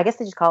 I guess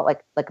they just call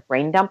it like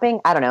brain dumping.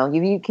 I don't know.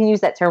 You can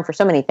use that term for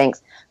so many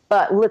things,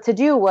 but to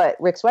do what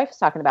Rick's wife is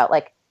talking about,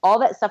 like all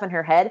that stuff in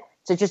her head,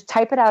 to just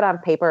type it out on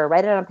paper,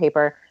 write it on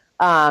paper,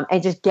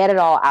 and just get it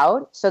all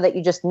out so that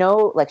you just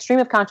know, like stream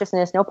of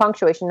consciousness, no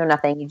punctuation, no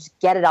nothing. You just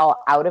get it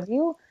all out of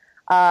you,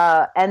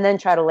 and then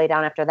try to lay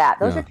down after that.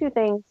 Those are two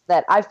things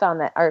that I've found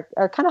that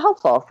are kind of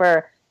helpful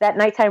for that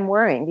nighttime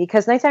worrying,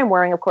 because nighttime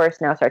worrying, of course,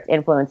 now starts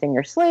influencing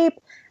your sleep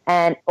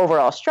and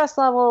overall stress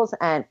levels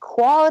and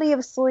quality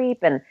of sleep,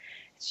 and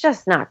it's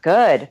just not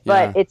good.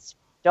 But it's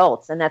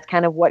adults, and that's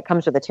kind of what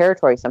comes with the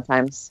territory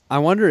sometimes. I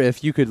wonder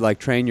if you could like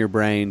train your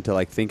brain to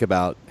like think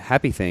about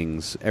happy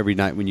things every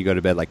night when you go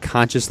to bed, like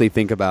consciously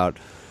think about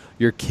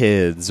your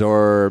kids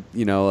or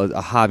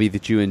a hobby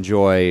that you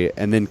enjoy,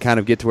 and then kind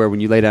of get to where when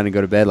you lay down and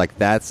go to bed, like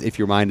that's if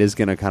your mind is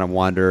going to kind of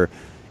wander,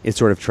 it's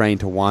sort of trained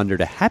to wander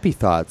to happy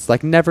thoughts,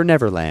 like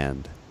Never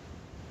Land.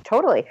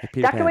 Totally.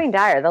 Dr. Wayne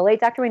Dyer, the late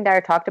Dr. Wayne Dyer,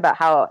 talked about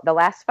how the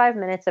last 5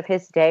 minutes of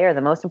his day are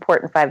the most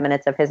important 5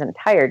 minutes of his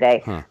entire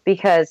day,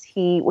 because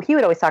he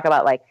would always talk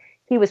about like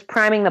he was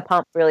priming the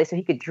pump really so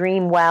he could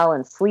dream well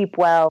and sleep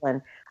well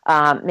and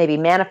maybe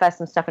manifest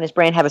some stuff in his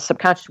brain, have a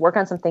subconscious work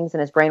on some things in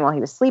his brain while he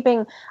was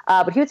sleeping.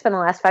 But he would spend the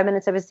last 5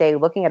 minutes of his day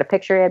looking at a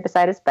picture he had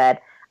beside his bed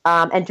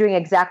and doing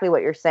exactly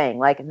what you're saying.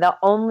 Like the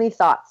only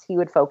thoughts he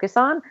would focus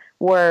on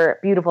were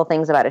beautiful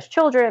things about his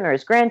children or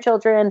his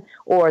grandchildren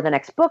or the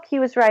next book he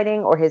was writing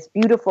or his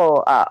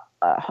beautiful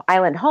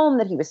island home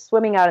that he was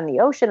swimming out in the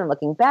ocean and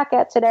looking back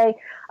at today.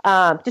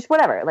 Just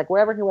whatever, like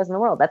wherever he was in the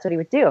world, that's what he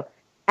would do.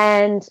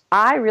 And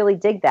I really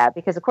dig that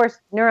because, of course,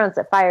 neurons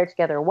that fire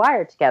together are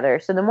wired together.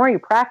 So the more you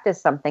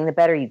practice something, the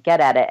better you get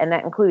at it. And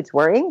that includes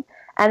worrying.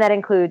 And that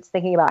includes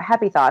thinking about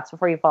happy thoughts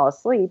before you fall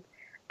asleep.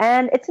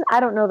 And I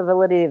don't know the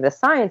validity of the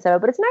science of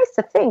it, but it's nice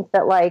to think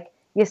that, like,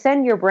 you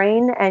send your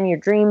brain and your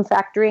dream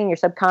factory and your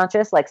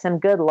subconscious, like, some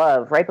good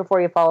love right before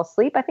you fall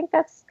asleep. I think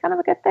that's kind of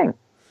a good thing.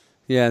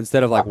 Yeah,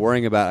 instead of like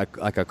worrying about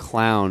a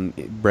clown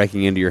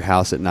breaking into your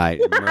house at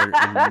night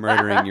and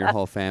murdering your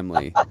whole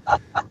family.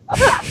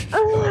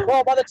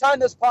 Well, by the time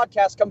this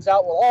podcast comes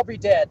out, we'll all be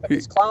dead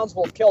because clowns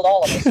will have killed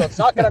all of us, so it's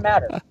not going to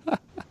matter.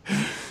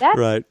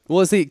 Right.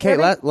 Well, see, Kate,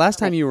 last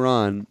time you were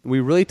on, we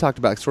really talked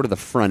about sort of the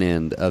front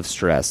end of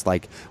stress.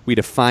 Like, we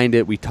defined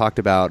it. We talked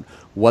about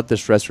what the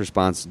stress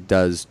response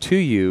does to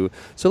you.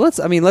 So let's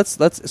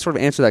sort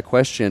of answer that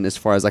question as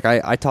far as, like,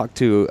 I talked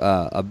to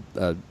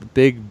a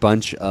big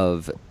bunch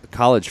of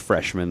college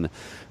freshmen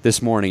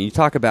this morning. You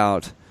talk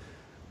about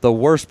the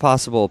worst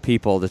possible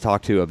people to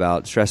talk to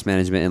about stress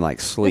management and,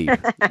 like, sleep.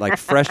 Like,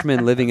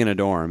 freshmen living in a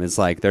dorm. It's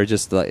like they're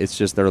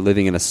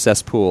living in a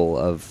cesspool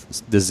of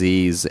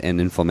disease and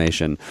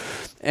inflammation.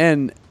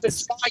 And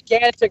it's a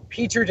gigantic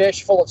petri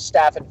dish full of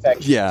staph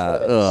infections.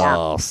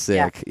 Yeah.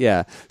 Sick.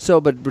 Yeah.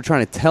 So, but we're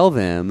trying to tell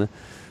them,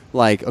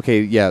 like,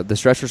 okay, yeah, the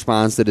stress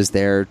response that is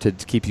there to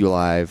keep you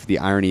alive, the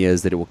irony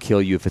is that it will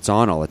kill you if it's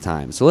on all the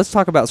time. So let's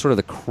talk about sort of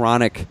the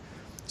chronic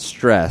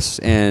stress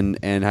and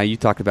how you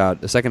talked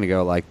about a second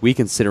ago, like, we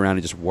can sit around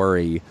and just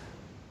worry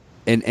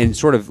and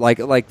sort of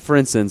like for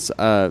instance,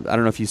 I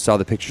don't know if you saw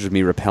the pictures of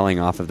me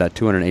rappelling off of that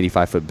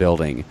 285-foot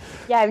building.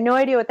 Yeah, I have no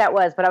idea what that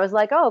was, but I was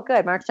like, oh,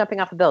 good, Mark's jumping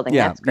off a building.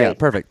 Yeah, that's great. Yeah,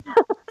 perfect.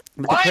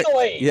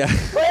 Finally,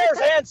 prayers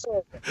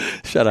answered.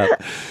 Shut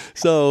up.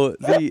 So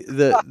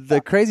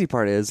the crazy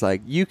part is,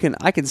 like,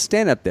 I can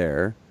stand up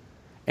there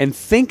and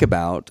think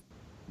about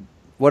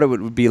what it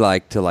would be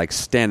like to, like,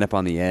 stand up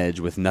on the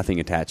edge with nothing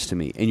attached to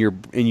me,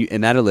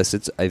 and that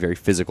elicits a very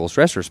physical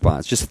stress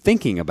response just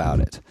thinking about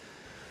it.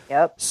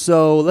 Yep.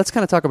 So let's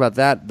kind of talk about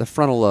that, the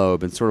frontal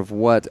lobe, and sort of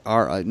what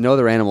no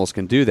other animals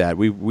can do that.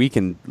 We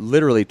can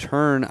literally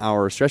turn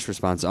our stress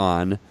response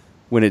on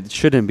when it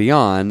shouldn't be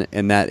on,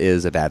 and that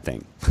is a bad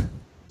thing.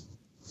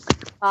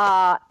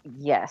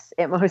 Yes,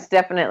 it most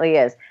definitely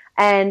is.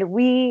 And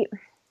it's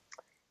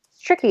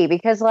tricky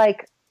because,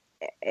 like,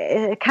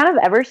 it kind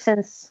of ever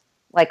since,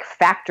 like,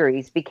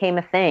 factories became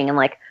a thing and,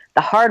 like,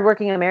 the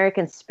hardworking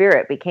American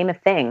spirit became a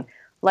thing,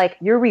 like,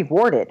 you're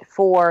rewarded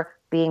for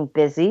being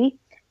busy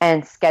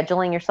and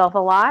scheduling yourself a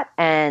lot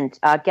and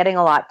getting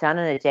a lot done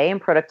in a day,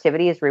 and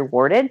productivity is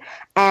rewarded,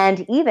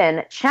 and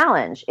even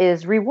challenge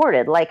is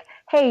rewarded. Like,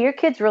 hey, your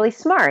kid's really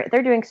smart.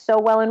 They're doing so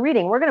well in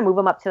reading. We're going to move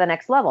them up to the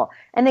next level.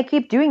 And they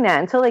keep doing that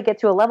until they get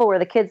to a level where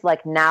the kid's,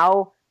 like,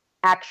 now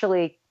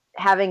actually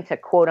having to,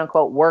 quote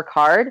unquote, work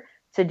hard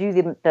to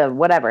do the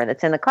whatever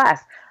that's in the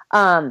class.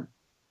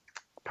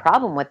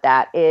 Problem with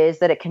that is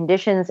that it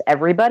conditions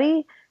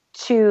everybody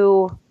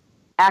to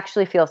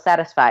actually feel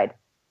satisfied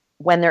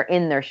when they're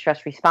in their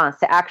stress response,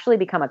 to actually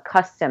become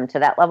accustomed to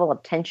that level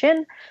of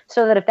tension,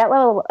 so that if that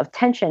level of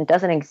tension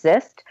doesn't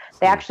exist,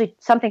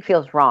 something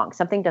feels wrong.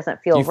 Something doesn't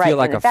feel right. You feel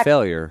like a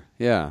failure.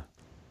 Yeah.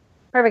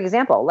 Perfect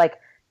example. Like,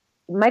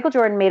 Michael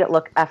Jordan made it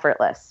look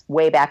effortless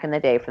way back in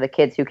the day for the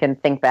kids who can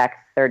think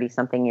back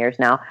 30-something years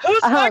now.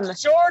 Who's Michael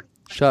Jordan?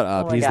 Shut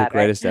up. He's the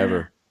greatest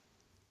ever.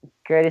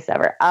 Greatest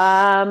ever.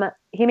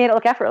 He made it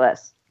look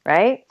effortless,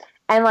 right?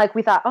 And, like,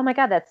 we thought, oh my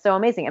God, that's so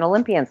amazing. And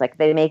Olympians, like,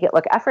 they make it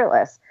look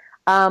effortless.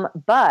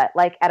 But,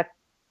 like, at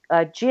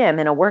a gym,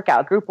 in a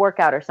workout, group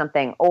workout or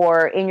something,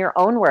 or in your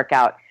own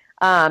workout,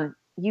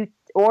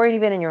 or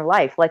even in your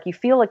life, like, you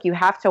feel like you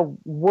have to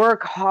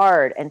work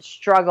hard and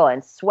struggle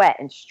and sweat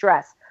and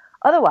stress.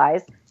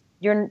 Otherwise,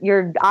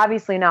 you're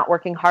obviously not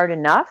working hard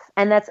enough.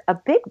 And that's a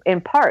big, in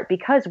part,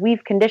 because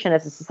we've conditioned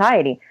as a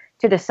society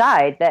to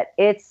decide that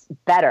it's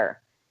better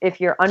if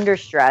you're under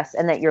stress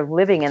and that you're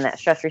living in that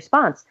stress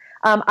response.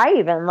 I'm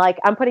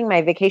putting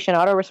my vacation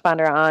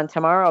autoresponder on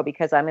tomorrow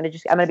because I'm going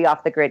to be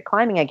off the grid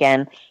climbing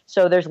again.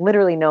 So there's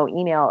literally no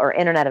email or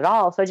internet at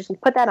all. So I just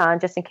put that on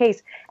just in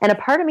case. And a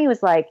part of me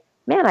was like,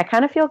 man, I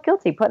kind of feel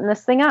guilty putting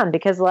this thing on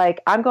because,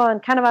 like, I'm going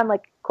kind of on,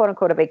 like, quote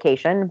unquote a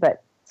vacation,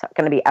 but it's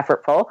going to be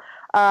effortful.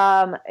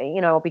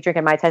 I'll be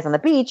drinking Mai Tais on the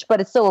beach,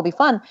 but it still will be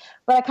fun.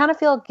 But I kind of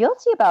feel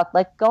guilty about,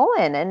 like,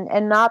 going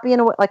and not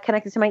being, like,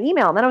 connected to my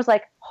email. And then I was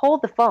like,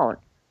 hold the phone.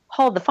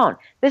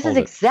 This is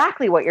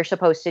exactly what you're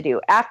supposed to do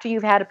after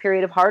you've had a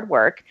period of hard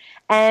work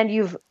and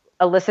you've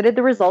elicited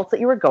the results that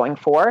you were going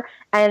for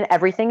and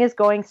everything is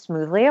going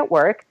smoothly at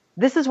work.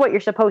 This is what you're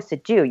supposed to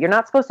do. You're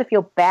not supposed to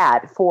feel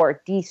bad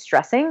for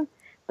de-stressing,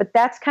 but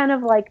that's kind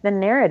of like the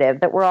narrative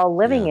that we're all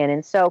living in.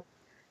 And so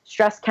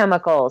stress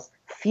chemicals,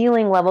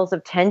 feeling levels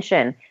of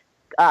tension,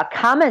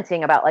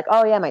 commenting about, like,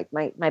 oh yeah,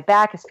 my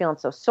back is feeling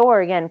so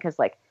sore again because,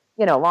 like,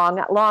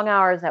 long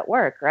hours at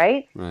work,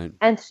 right? Right.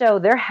 And so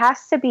there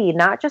has to be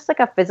not just, like,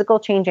 a physical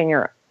change in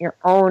your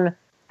own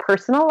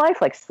personal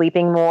life, like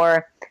sleeping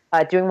more,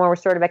 doing more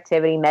restorative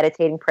activity,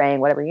 meditating,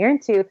 praying, whatever you're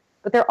into,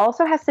 but there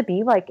also has to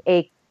be, like,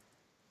 a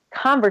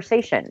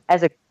conversation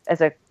as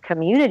a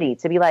community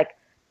to be like,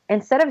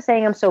 instead of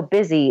saying I'm so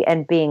busy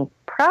and being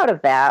proud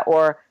of that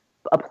or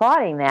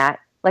applauding that,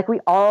 like, we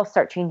all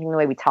start changing the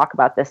way we talk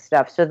about this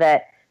stuff so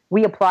that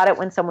we applaud it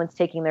when someone's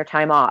taking their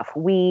time off.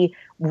 We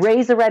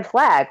raise a red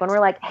flag when we're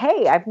like,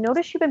 hey, I've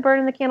noticed you've been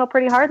burning the candle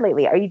pretty hard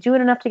lately. Are you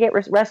doing enough to get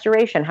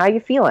restoration? How are you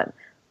feeling?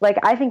 Like,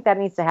 I think that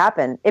needs to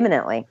happen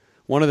imminently.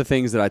 One of the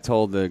things that I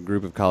told the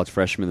group of college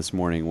freshmen this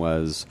morning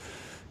was,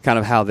 kind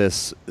of how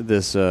this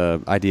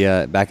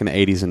idea back in the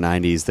 80s and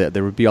 90s that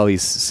there would be all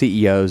these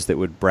CEOs that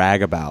would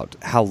brag about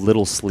how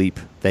little sleep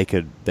they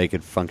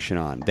could function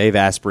on. Dave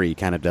Asprey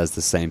kind of does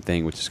the same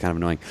thing, which is kind of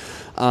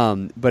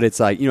annoying. But it's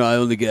like, I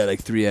only get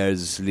like 3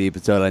 hours of sleep.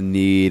 It's all I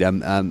need.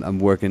 I'm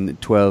working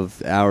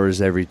 12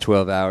 hours every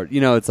 12 hours.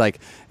 It's like,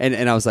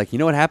 and I was like,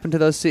 what happened to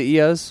those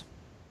CEOs?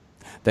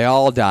 They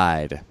all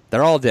died.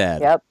 They're all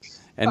dead. Yep.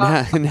 And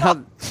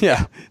now,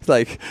 yeah, it's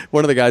like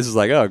one of the guys was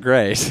like, oh,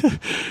 great.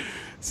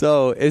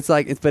 So it's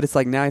like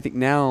now I think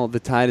now the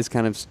tide is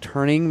kind of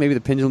turning. Maybe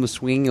the pendulum is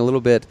swinging a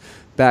little bit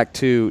back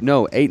to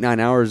 8-9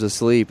 hours of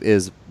sleep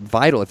is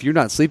vital. If you're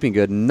not sleeping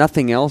good,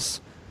 nothing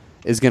else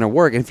is going to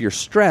work. And if you're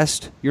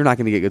stressed, you're not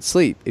going to get good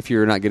sleep. If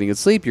you're not getting good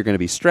sleep, you're going to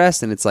be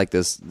stressed, and it's like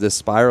this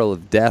spiral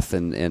of death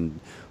and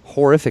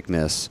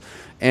horrificness.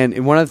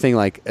 And one other thing,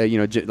 like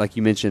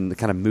you mentioned,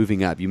 kind of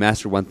moving up. You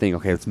master one thing,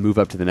 okay, let's move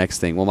up to the next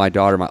thing. Well, my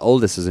daughter, my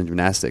oldest, is in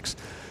gymnastics.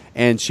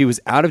 And she was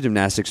out of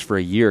gymnastics for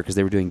a year because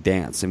they were doing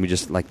dance, and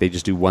they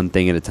just do one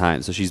thing at a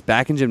time. So she's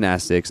back in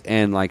gymnastics,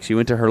 and she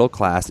went to her little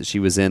class that she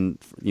was in,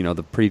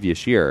 the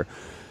previous year.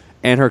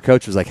 And her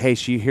coach was like, "Hey,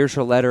 here's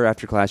her letter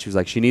after class." She was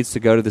like, "She needs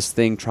to go to this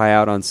thing, try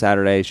out on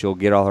Saturday. She'll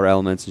get all her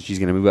elements, and she's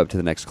going to move up to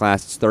the next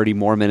class. It's 30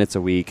 more minutes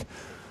a week,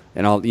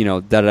 and all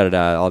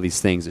all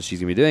these things that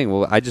she's going to be doing."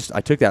 Well, I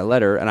took that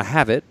letter, and I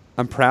have it.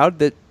 I'm proud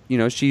that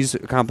she's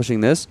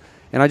accomplishing this,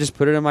 and I just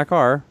put it in my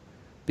car.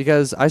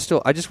 Because I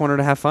just want her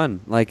to have fun.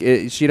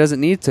 She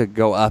doesn't need to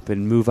go up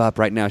and move up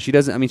right now. She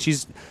doesn't. I mean,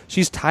 she's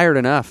tired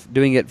enough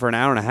doing it for an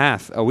hour and a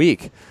half a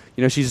week.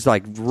 She's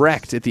like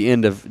wrecked at the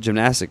end of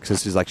gymnastics.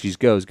 So she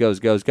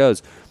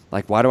goes.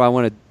 Like, why do I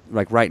want to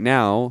right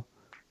now?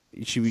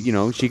 She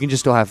can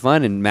just still have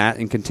fun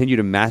and continue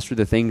to master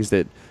the things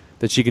that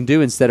she can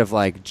do instead of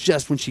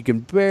just when she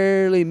can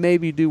barely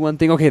maybe do one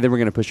thing. Okay, then we're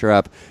going to push her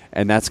up,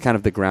 and that's kind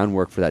of the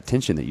groundwork for that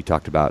tension that you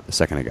talked about a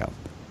second ago.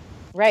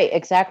 Right,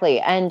 exactly.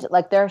 And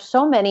there are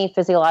so many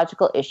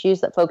physiological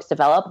issues that folks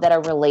develop that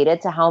are related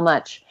to how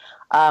much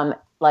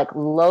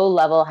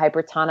low-level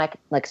hypertonic,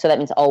 so that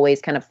means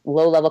always kind of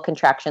low-level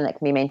contraction that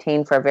can be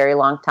maintained for a very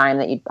long time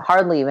that you'd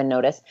hardly even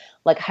notice,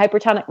 like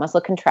hypertonic muscle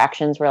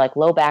contractions where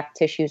low back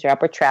tissues or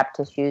upper trap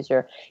tissues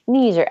or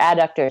knees or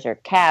adductors or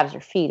calves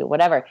or feet or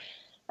whatever.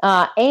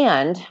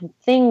 And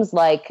things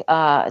like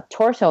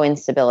torso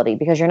instability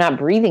because you're not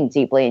breathing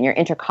deeply and your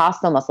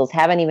intercostal muscles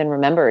haven't even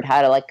remembered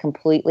how to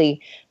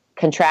completely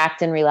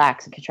contract and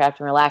relax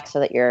so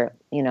that your,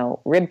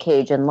 rib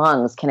cage and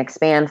lungs can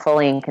expand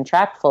fully and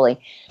contract fully.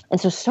 And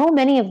so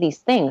many of these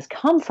things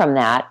come from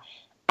that.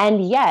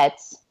 And yet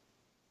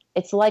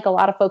it's like a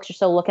lot of folks are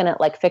still looking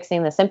at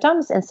fixing the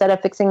symptoms instead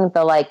of fixing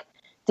the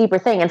deeper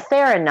thing. And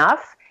fair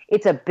enough,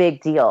 it's a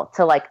big deal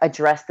to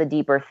address the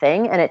deeper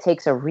thing. And it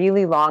takes a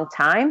really long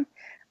time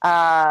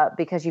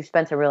because you've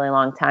spent a really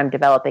long time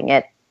developing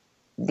it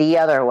the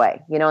other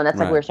way, and that's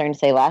right. We were starting to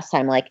say last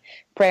time,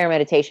 prayer,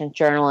 meditation,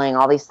 journaling,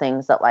 all these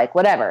things that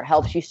whatever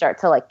helps you start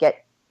to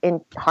get in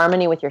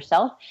harmony with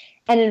yourself.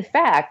 And in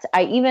fact,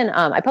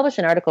 I published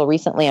an article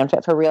recently on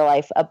Fit for Real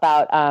Life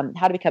about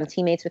how to become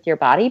teammates with your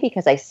body,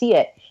 because I see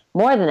it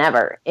more than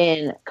ever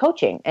in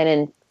coaching and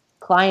in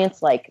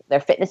clients, their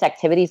fitness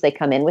activities. They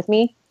come in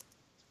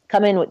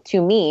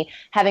to me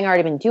having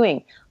already been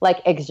doing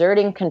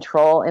exerting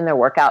control in their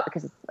workout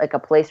because it's a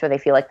place where they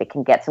feel they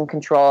can get some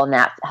control, and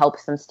that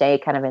helps them stay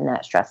kind of in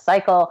that stress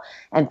cycle,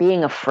 and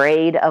being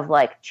afraid of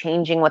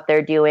changing what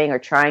they're doing or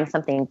trying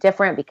something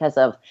different because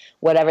of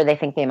whatever they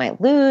think they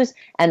might lose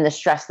and the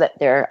stress that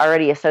they're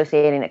already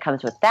associating that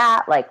comes with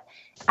that.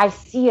 I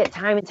see it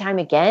time and time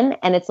again,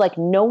 and it's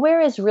nowhere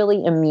is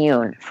really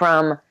immune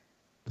from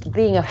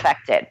being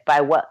affected by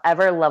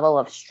whatever level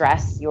of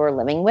stress you're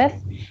living with.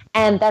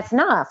 And that's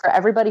not for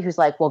everybody who's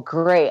well,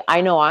 great,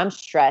 I know I'm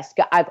stressed.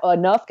 I've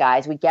enough,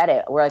 guys. We get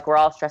it. We're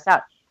all stressed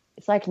out.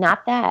 It's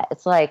not that.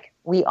 It's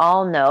we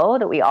all know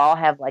that we all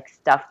have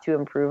stuff to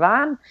improve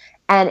on.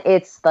 And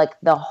it's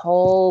the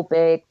whole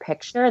big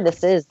picture.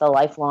 This is the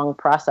lifelong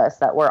process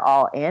that we're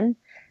all in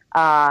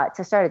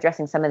to start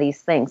addressing some of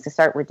these things, to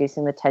start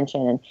reducing the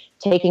tension and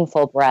taking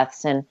full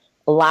breaths and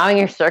allowing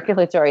your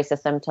circulatory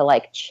system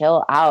to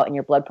chill out and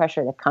your blood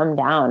pressure to come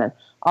down and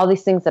all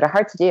these things that are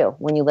hard to do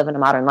when you live in a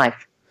modern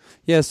life.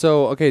 Yeah.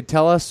 So, okay,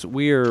 tell us,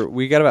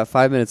 we got about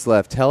 5 minutes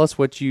left. Tell us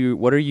what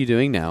are you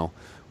doing now?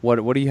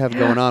 What do you have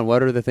going on?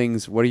 What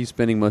are you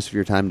spending most of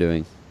your time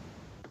doing?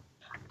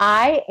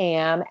 I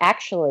am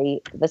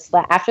actually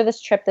after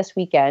this trip this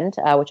weekend,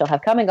 which I'll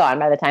have come and gone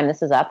by the time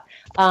this is up.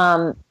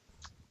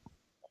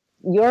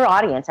 Your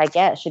audience, I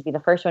guess, should be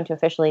the first one to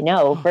officially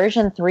know.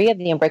 Version 3 of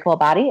the Unbreakable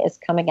Body is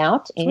coming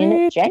out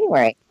in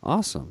January.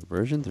 Awesome.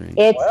 Version 3.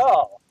 It's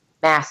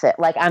massive.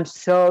 I'm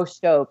so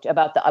stoked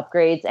about the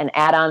upgrades and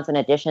add-ons and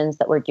additions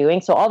that we're doing.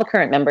 So all the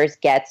current members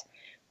get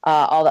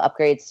all the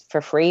upgrades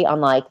for free,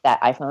 unlike that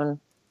iPhone,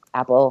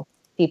 Apple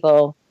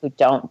people who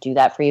don't do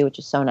that for you, which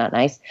is so not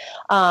nice.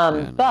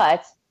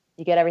 But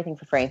you get everything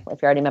for free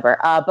if you're already a member.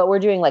 But we're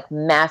doing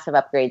massive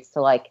upgrades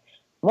to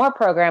more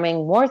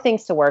programming, more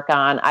things to work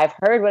on. I've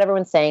heard what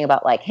everyone's saying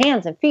about like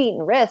hands and feet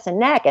and wrists and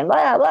neck and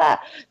blah, blah.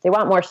 They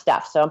want more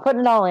stuff. So I'm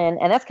putting it all in,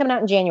 and that's coming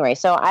out in January.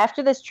 So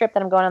after this trip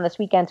that I'm going on this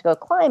weekend to go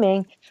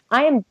climbing,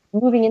 I am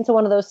moving into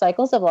one of those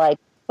cycles of like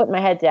putting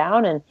my head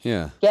down and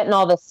getting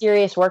all the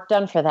serious work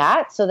done for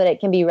that so that it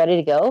can be ready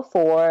to go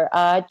for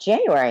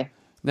January.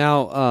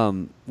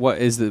 Now, what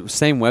is the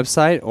same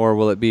website, or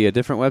will it be a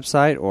different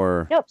website?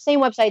 Or nope, same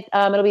website.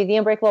 It'll be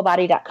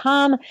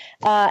theunbreakablebody.com,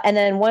 and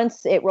then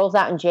once it rolls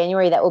out in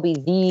January, that will be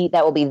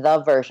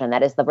the version.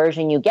 That is the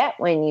version you get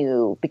when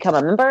you become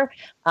a member.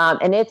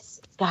 And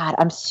it's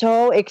I'm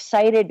so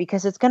excited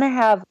because it's going to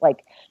have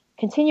like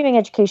continuing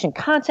education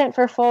content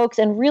for folks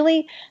and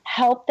really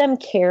help them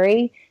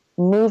carry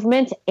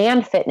movement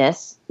and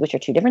fitness, which are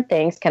two different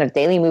things, kind of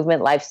daily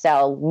movement,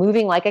 lifestyle,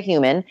 moving like a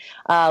human,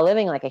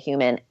 living like a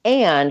human,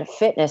 and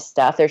fitness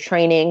stuff, their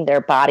training,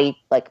 their body,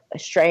 like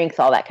strength,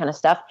 all that kind of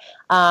stuff.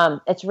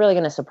 It's really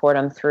going to support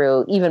them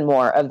through even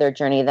more of their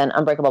journey than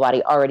Unbreakable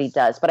Body already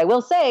does. But I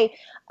will say,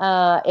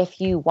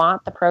 if you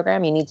want the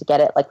program, you need to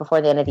get it like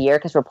before the end of the year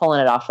because we're pulling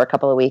it off for a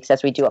couple of weeks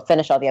as we do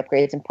finish all the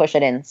upgrades and push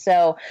it in.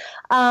 So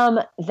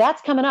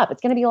that's coming up.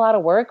 It's going to be a lot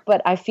of work,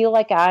 but I feel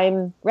like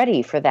I'm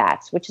ready for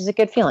that, which is a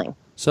good feeling.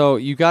 So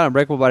you got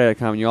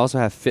unbreakablebody.com, and you also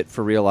have Fit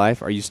for Real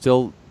Life. Are you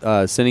still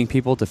sending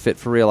people to Fit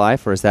for Real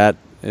Life, or is that...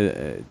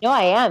 No,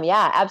 I am.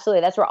 Yeah,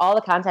 absolutely. That's where all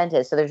the content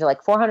is. So there's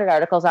like 400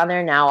 articles on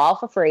there now, all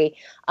for free.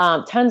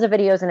 Tons of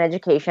videos and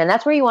education.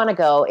 That's where you want to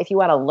go if you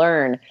want to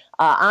learn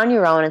on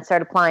your own and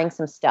start applying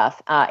some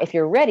stuff. If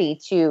you're ready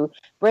to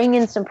bring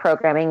in some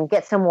programming,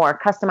 get some more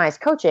customized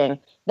coaching,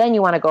 then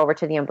you want to go over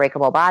to the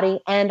Unbreakable Body.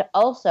 And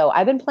also,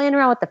 I've been playing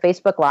around with the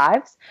Facebook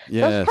Lives.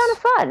 Yes. Those are kind of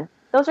fun.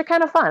 Those are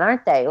kind of fun,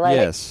 aren't they? Like,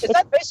 yes. Is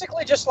that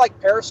basically just like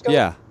Periscope?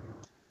 Yeah.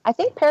 I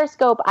think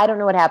Periscope, I don't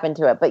know what happened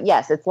to it, but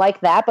yes, it's like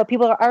that. But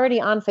people are already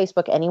on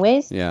Facebook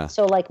anyways. Yeah.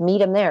 So like meet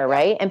them there,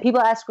 right? And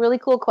people ask really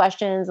cool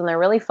questions and they're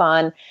really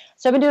fun.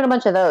 So I've been doing a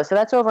bunch of those. So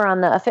that's over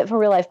on the Fit for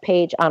Real Life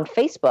page on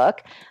Facebook.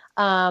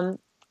 And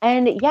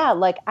yeah,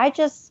 like I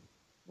just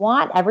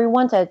want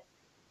everyone to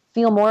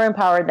feel more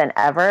empowered than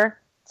ever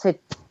to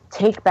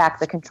take back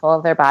the control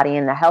of their body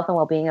and the health and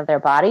well-being of their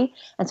body.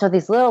 And so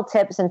these little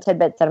tips and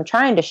tidbits that I'm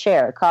trying to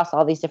share across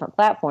all these different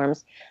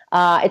platforms,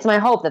 it's my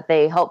hope that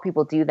they help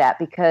people do that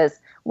because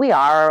we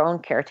are our own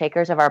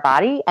caretakers of our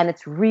body, and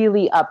it's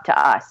really up to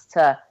us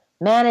to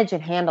manage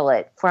and handle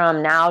it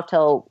from now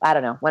till, I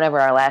don't know, whenever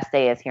our last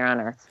day is here on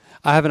Earth.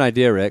 I have an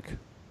idea, Rick.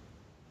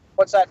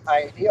 What's that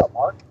idea,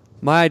 Mark?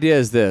 My idea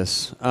is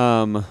this.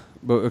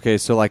 Okay,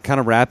 so like kind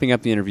of wrapping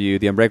up the interview,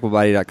 the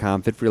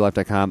unbreakablebody.com,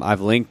 fitforyourlife.com.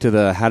 I've linked to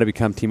the How to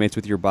Become Teammates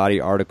with Your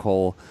Body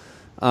article.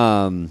 You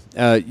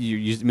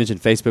mentioned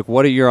Facebook.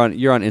 What are you're on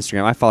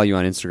Instagram? I follow you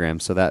on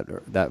Instagram, so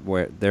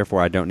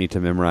therefore I don't need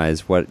to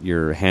memorize what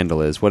your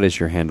handle is. What is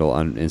your handle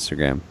on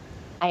Instagram?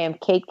 I am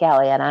Kate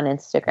Galliett on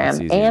Instagram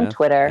and enough.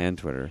 Twitter. And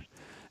Twitter.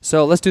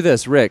 So let's do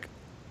this, Rick.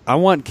 I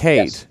want Kate.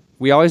 Yes.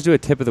 We always do a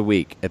tip of the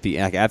week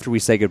after we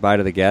say goodbye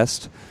to the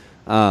guest.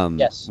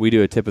 Yes. We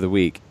do a tip of the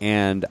week,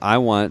 and I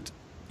want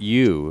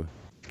you,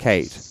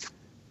 Kate.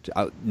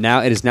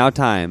 Now it is now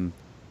time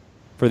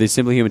for the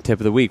Simply Human tip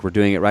of the week. We're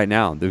doing it right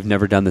now. We've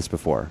never done this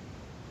before.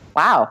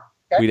 Wow.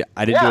 Okay.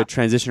 I didn't do a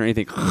transition or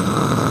anything.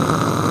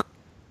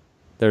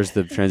 There's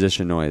the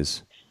transition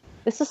noise.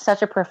 This is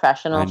such a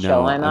professional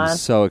show I'm on. I'm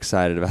so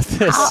excited about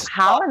this.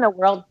 How in the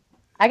world?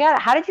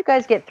 How did you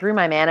guys get through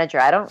my manager?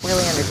 I don't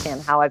really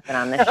understand how I've been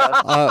on this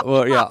show.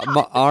 Well, yeah,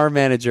 our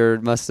manager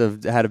must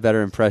have had a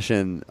better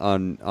impression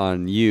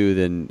on you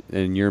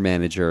than your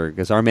manager,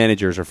 because our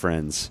managers are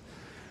friends.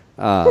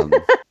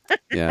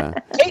 Yeah.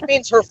 Kate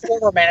means her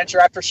former manager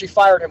after she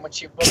fired him when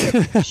she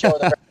booked the show.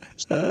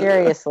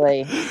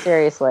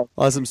 Seriously.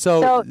 Awesome.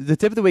 So the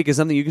tip of the week is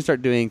something you can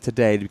start doing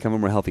today to become a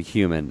more healthy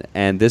human.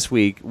 And this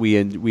week we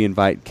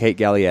invite Kate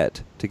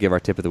Galliett to give our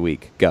tip of the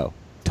week. Go.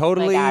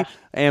 Totally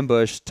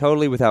ambushed,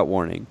 totally without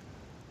warning.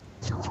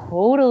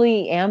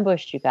 Totally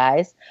ambushed, you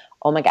guys.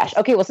 Oh my gosh.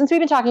 Okay, well, since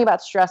we've been talking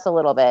about stress a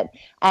little bit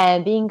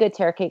and being good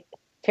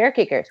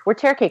caretakers. We're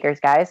caretakers,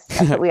 guys.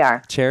 That's what we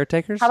are. Chair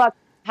takers? How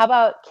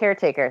about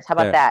caretakers? How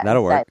about that?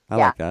 That'll work. I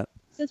like that.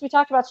 Since we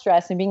talked about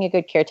stress and being a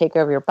good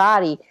caretaker of your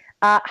body,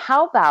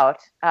 how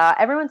about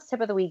everyone's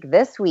tip of the week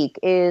this week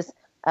is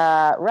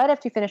right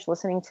after you finish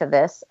listening to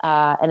this,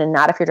 and then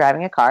not if you're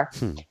driving a car,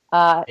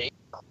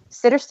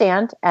 sit or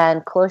stand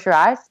and close your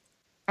eyes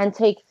and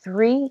take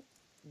 3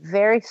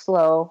 very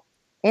slow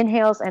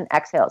inhales and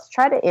exhales.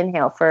 Try to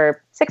inhale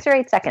for 6 or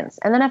 8 seconds.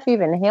 And then after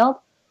you've inhaled,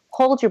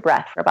 hold your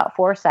breath for about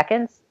 4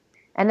 seconds.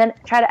 And then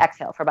try to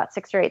exhale for about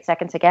 6 or 8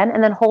 seconds again.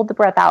 And then hold the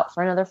breath out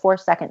for another 4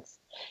 seconds.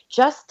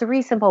 Just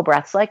 3 simple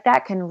breaths like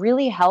that can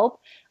really help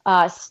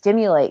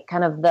stimulate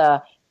kind of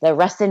the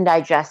rest and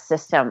digest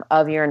system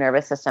of your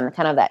nervous system,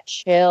 kind of that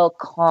chill,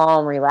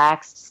 calm,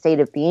 relaxed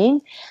state of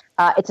being.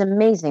 It's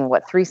amazing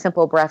what 3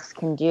 simple breaths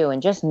can do,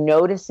 and just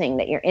noticing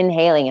that you're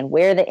inhaling and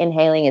where the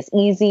inhaling is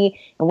easy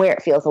and where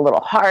it feels a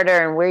little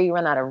harder and where you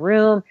run out of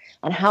room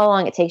and how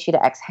long it takes you to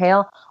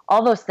exhale.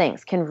 All those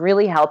things can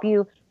really help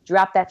you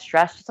drop that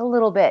stress just a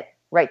little bit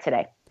right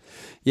today.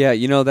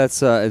 Yeah, that's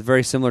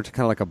very similar to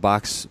kind of like a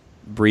box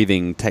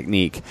breathing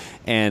technique.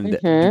 And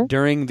when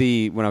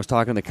I was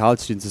talking to the college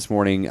students this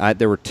morning,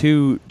 there were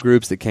two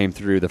groups that came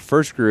through. The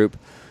first group,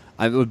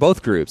 with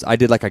both groups, I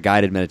did like a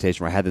guided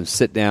meditation where I had them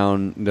sit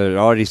down. They're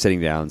already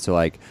sitting down, so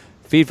like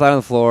feet flat on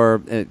the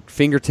floor,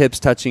 fingertips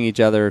touching each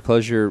other.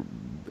 Close your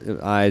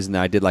eyes, and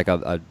I did like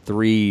a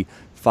 3,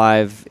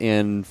 5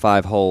 in,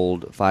 5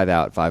 hold, 5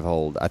 out, 5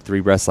 hold. 3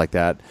 breaths like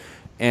that.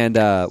 And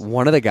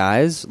one of the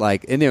guys,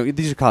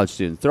 these are college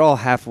students. They're all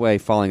halfway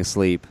falling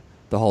asleep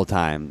the whole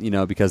time,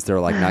 because they're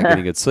like not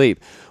getting good sleep.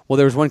 Well,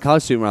 there was one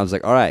college student where I was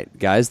like, all right,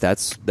 guys,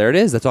 there it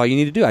is. That's all you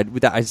need to do.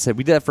 I said,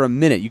 we did that for a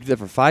minute. You can do that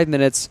for 5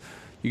 minutes.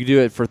 You can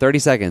do it for 30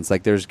 seconds.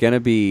 Like, there's going to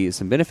be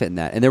some benefit in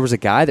that. And there was a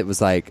guy that was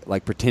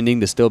like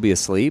pretending to still be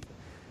asleep.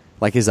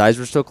 Like, his eyes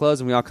were still closed,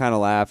 and we all kind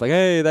of laughed. Like,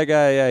 hey, that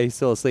guy, yeah, he's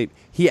still asleep.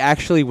 He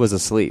actually was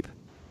asleep.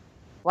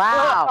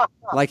 Wow.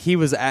 Like, he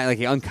was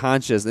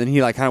unconscious, and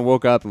he like kind of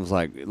woke up and was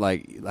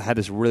like had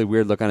this really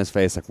weird look on his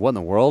face, like, what in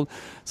the world?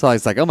 So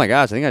it's like, oh my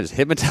gosh, I think I just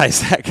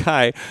hypnotized that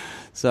guy.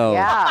 So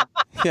yeah.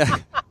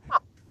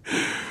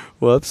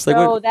 Whoops.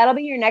 So that'll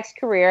be your next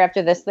career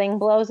after this thing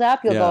blows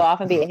up. You'll go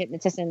off and be a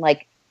hypnotist in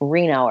like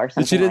Reno or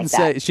something.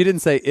 She didn't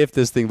say if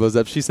this thing blows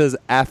up. She says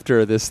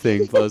after this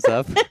thing blows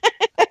up.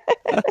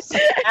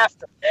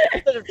 After.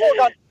 There's a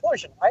foregone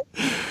conclusion, right?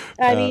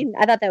 I mean,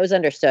 I thought that was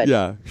understood.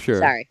 Yeah, sure.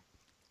 Sorry.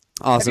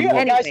 Awesome. Have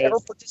you guys ever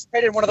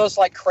participated in one of those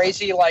like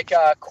crazy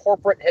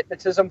corporate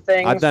hypnotism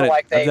things? I've done it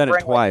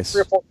twice. Like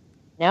 3 or 4...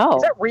 No.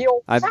 Is that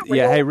real?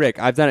 Yeah, hey Rick,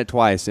 I've done it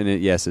twice,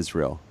 and yes, it's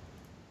real.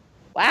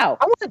 Wow.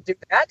 I want to do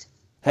that.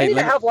 I need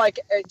to have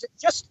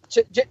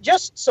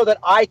just so that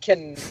I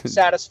can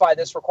satisfy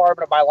this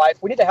requirement of my life.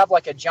 We need to have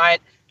like a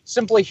giant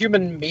Simply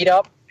Human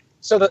meetup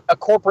so that a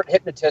corporate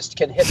hypnotist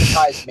can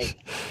hypnotize me.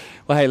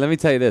 Well, hey, let me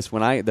tell you this: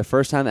 the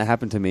first time that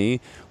happened to me,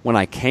 when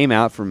I came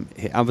out from,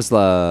 I was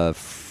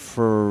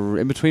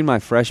in between my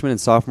freshman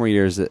and sophomore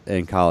years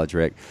in college,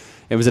 Rick.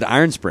 It was at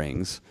Iron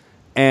Springs,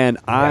 and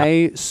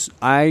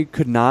I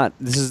could not.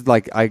 This is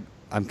like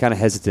I'm kind of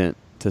hesitant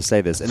to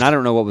say this, and I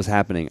don't know what was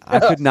happening. I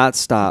could not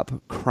stop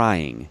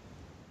crying.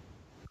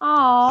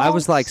 Aww. I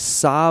was like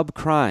sob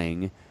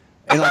crying,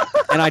 and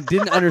I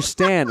didn't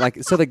understand.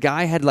 Like, so the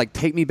guy had to like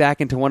take me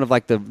back into one of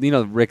like the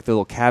Rick, the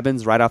little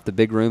cabins right off the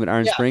big room at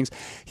Iron Springs.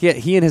 He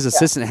and his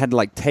assistant had to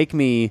like take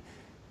me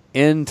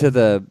into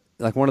the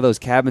like one of those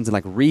cabins and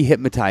like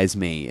re-hypnotize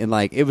me, and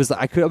like it was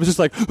I was just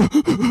like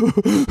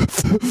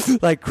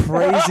like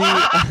crazy.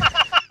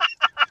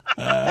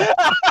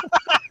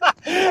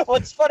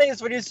 What's funny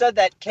is when you said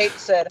that, Kate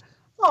said,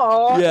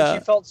 "Oh, she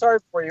felt sorry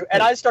for you,"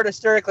 and I started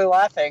hysterically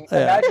laughing,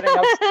 imagining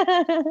how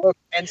it looked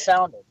and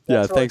sounded.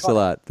 That's really thanks funny. a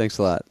lot. Thanks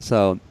a lot.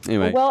 So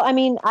anyway, well, I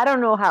mean, I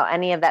don't know how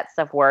any of that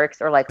stuff works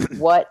or like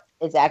what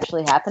is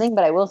actually happening,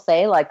 but I will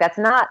say like that's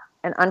not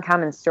an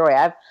uncommon story.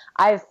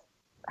 I've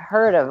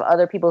heard of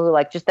other people who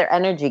like just their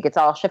energy gets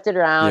all shifted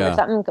around or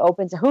something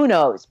opens. Who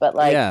knows? But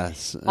like,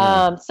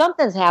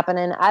 something's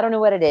happening. I don't know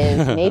what it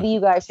is. Maybe you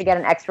guys should get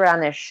an expert on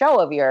this show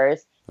of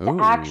yours to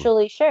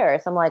actually share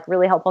some like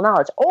really helpful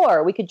knowledge,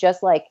 or we could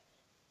just like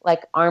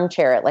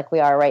armchair it like we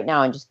are right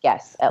now and just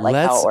guess at like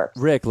how it works.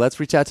 Rick, let's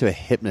reach out to a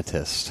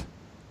hypnotist,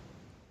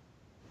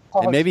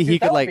 and maybe he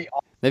could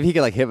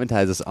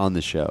hypnotize us on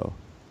the show.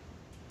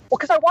 Well,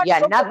 because I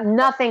watched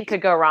nothing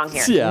could go wrong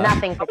here. Yeah.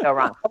 Nothing could go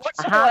wrong. I watched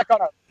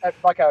something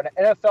like an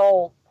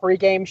NFL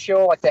pregame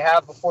show like they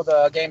have before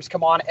the games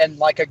come on, and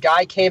like a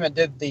guy came and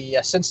did the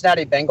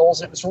Cincinnati Bengals,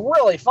 and it was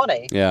really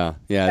funny. Yeah,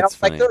 and it's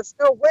funny. Like, there's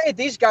no way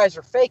these guys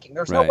are faking.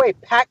 There's no way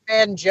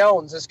Pac-Man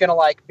Jones is going to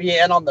like be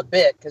in on the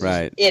bit because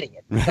he's an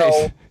idiot.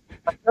 So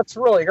that's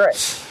really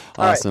great.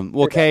 Awesome. Right.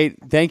 Well, Kate,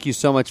 thank you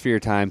so much for your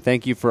time.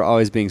 Thank you for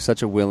always being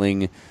such a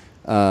willing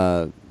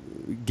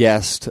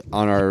guest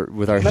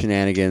with our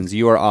shenanigans.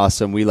 You are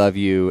awesome. We love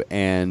you,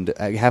 and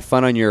have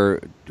fun on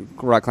your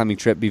rock climbing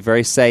trip. Be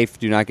very safe.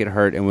 Do not get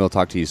hurt, and we'll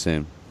talk to you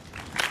soon.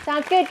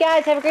 Sounds good,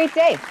 guys. Have a great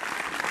day.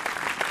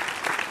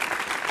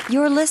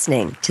 You're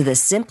listening to the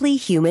Simply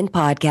Human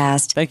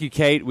podcast. Thank you,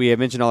 Kate. We have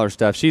mentioned all her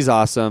stuff. She's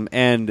awesome.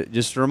 And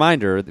just a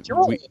reminder,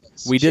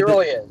 we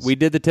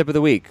did the tip of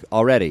the week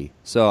already.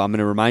 So I'm going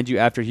to remind you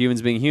after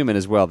Humans Being Human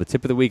as well, the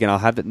tip of the week, and I'll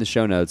have that in the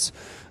show notes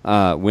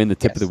when the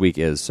tip of the week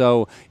is.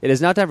 So it is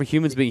now time for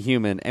Humans Being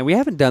Human, and we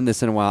haven't done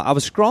this in a while. I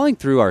was scrolling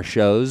through our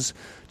shows,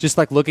 just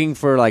like looking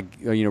for like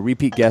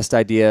repeat guest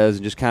ideas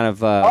and just kind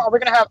of. Are we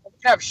gonna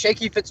have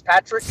Shaky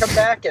Fitzpatrick come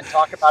back and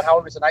talk about how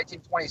he was a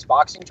 1920s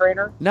boxing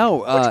trainer? No.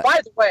 Which, by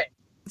the way,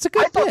 it's a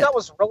good. I thought that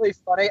was really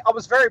funny. I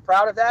was very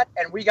proud of that,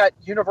 and we got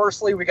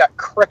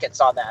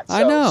crickets on that. So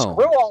I know.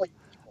 Screw all you.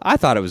 I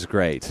thought it was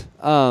great.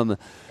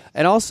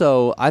 And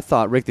also, I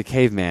thought Rick the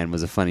Caveman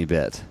was a funny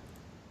bit.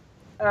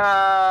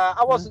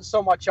 I wasn't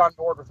so much on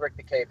board with Rick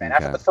the Caveman.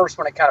 Okay. After the first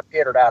one, it kind of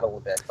petered out a little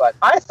bit. But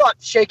I thought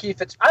Shaky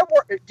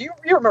Fitzpatrick. Do you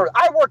remember?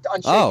 I worked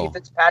on Shaky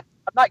Fitzpatrick.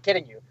 I'm not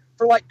kidding you.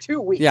 For like 2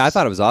 weeks. Yeah, I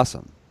thought it was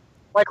awesome.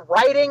 Like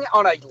writing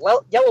on a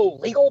yellow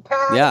legal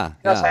pad. Yeah. And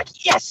I was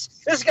like, yes,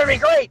 this is gonna be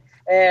great.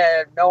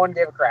 And no one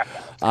gave a crap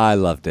about it. I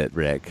loved it,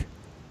 Rick.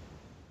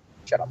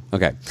 Shut up.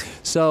 Okay.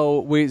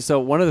 So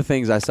one of the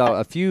things I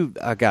saw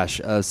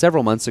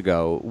several months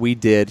ago, we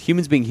did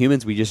Humans Being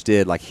Humans. We just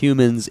did like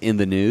Humans in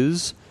the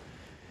News,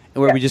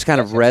 where we just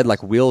kind of read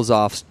like wheels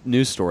off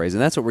news stories,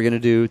 and that's what we're going to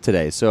do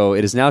today. So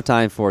it is now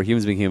time for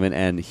Humans Being Human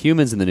and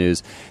Humans in the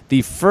News.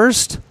 The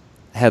first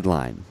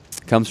headline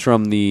comes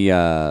from the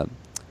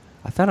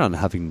I found it on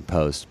Huffington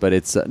Post, but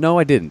it's no,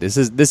 I didn't. This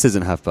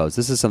isn't HuffPost.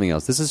 This is something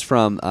else. This is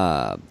from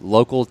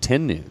Local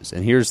 10 News,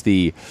 and here's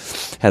the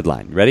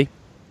headline. Ready?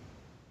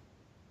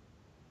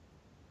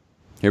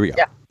 Here we go.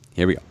 Yeah.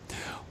 Here we go.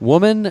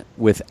 Woman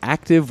with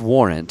active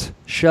warrant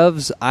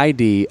shoves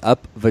ID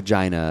up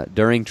vagina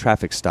during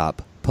traffic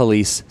stop,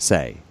 police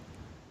say.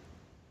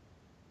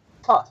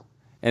 Huh.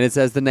 And it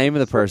says the name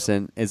of the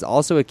person is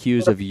also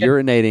accused of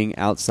urinating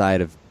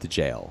outside of the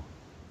jail.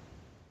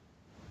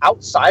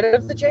 Outside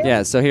of the jail?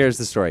 Yeah, so here's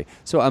the story.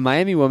 So a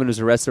Miami woman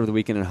was arrested over the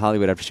weekend in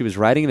Hollywood after she was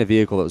riding in a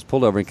vehicle that was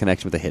pulled over in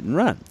connection with a hit and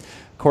run.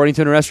 According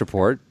to an arrest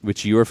report,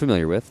 which you are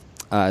familiar with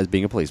as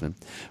being a policeman,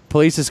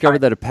 police discovered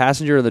that a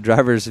passenger in the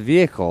driver's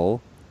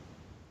vehicle,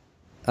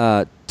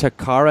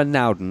 Takara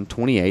Nowden,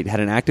 28, had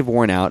an active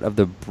warrant out of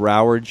the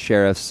Broward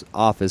Sheriff's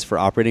Office for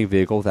operating a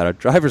vehicle without a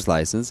driver's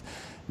license.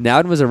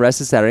 Nowden was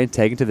arrested Saturday and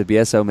taken to the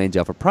BSO main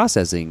jail for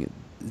processing.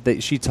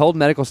 She told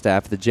medical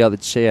staff at the jail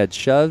that she had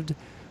shoved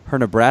her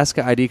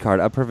Nebraska ID card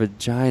up her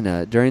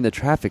vagina during the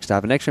traffic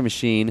stop. An X-ray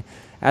machine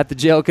at the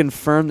jail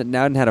confirmed that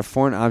Nowden had a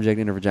foreign object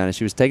in her vagina.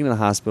 She was taken to the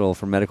hospital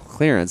for medical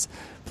clearance.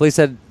 Police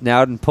said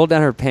Nowden pulled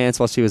down her pants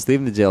while she was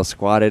leaving the jail,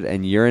 squatted,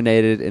 and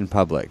urinated in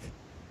public.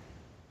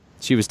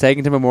 She was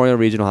taken to Memorial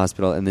Regional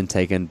Hospital and then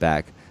taken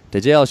back to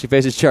jail. She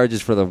faces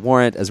charges for the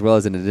warrant as well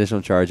as an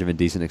additional charge of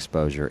indecent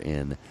exposure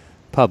in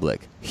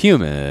public.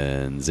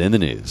 Humans in the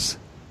News.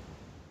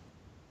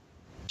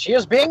 She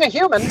is being a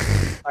human.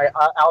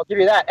 I'll give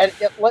you that. And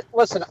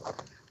listen,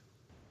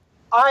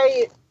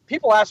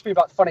 people ask me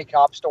about funny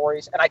cop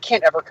stories, and I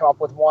can't ever come up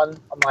with one.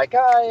 I'm like, they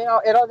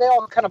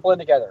all kind of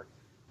blend together.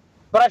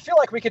 But I feel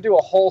like we could do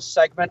a whole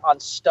segment on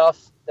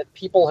stuff that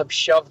people have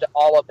shoved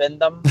all up in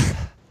them,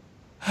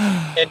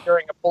 and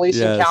during a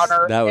police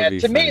encounter. That would and be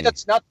to funny. me,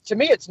 that's not. To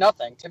me, it's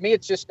nothing. To me,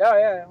 it's just, what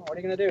are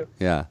you going to do?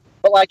 Yeah.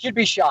 But like, you'd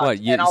be shocked.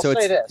 And I'll so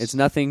say this: it's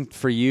nothing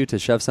for you to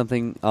shove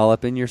something all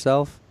up in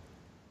yourself?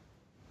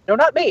 No,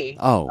 not me.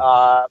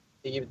 Oh.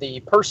 The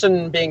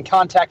person being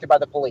contacted by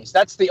the police.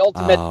 That's the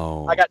ultimate.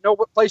 Oh. I got no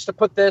place to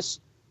put this.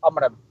 I'm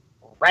going to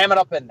ram it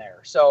up in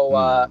there.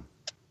 So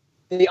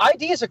the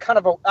ID is a kind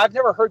of I've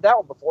never heard that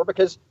one before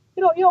because,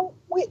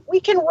 we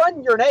can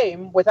run your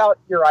name without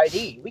your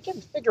ID. We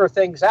can figure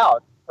things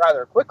out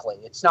rather quickly.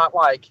 It's not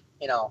like,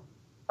 I don't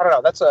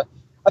know.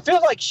 I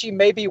feel like she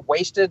maybe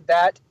wasted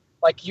that.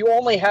 Like, you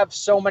only have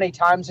so many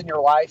times in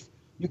your life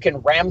you can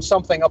ram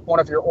something up one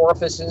of your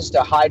orifices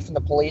to hide from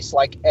the police.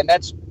 And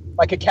that's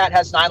like a cat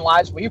has 9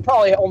 lives. Well, you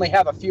probably only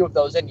have a few of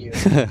those in you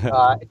in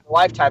your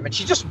lifetime. And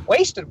she just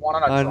wasted one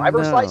on a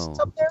driver's license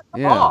up there.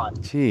 Come on.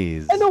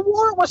 Jeez. And the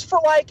warrant was for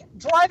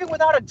driving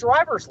without a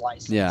driver's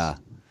license. Yeah.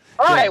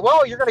 All right.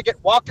 Well, you're going to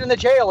get walked into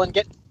jail and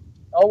get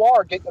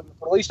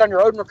released on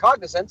your own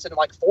recognizance in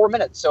like 4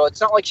 minutes. So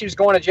it's not like she was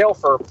going to jail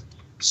for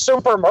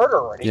super murder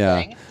or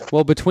anything. Yeah.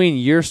 Well, between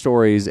your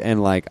stories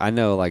and I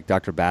know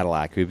Dr.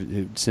 Badalak,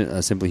 who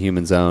Simply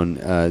Human Zone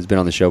has been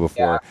on the show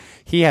before. Yeah.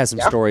 He has some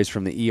stories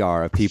from the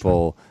ER of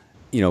people,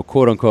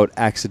 quote unquote,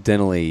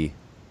 accidentally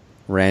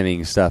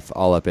ramming stuff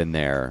all up in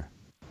there.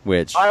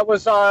 Which I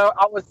was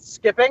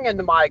skipping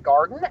into my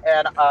garden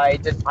and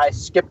I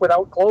skipped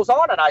without clothes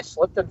on and I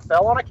slipped and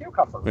fell on a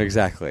cucumber.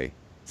 Exactly.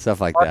 Stuff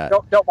like that.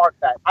 Don't mark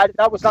that.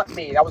 That was not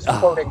me. That was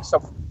quoting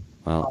some.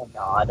 Well, oh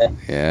God!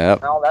 Yeah.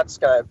 Well, that's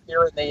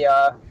here in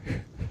the.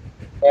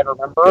 And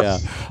remember. Yeah,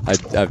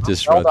 I've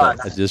just wrote that.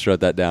 I just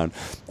wrote that down.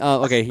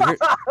 Okay,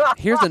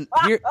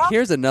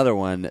 here's another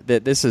one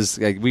that this is.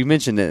 We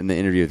mentioned it in the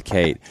interview with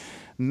Kate.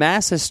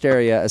 Mass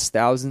hysteria as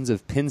thousands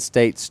of Penn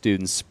State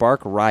students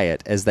spark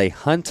riot as they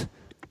hunt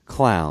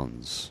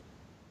clowns.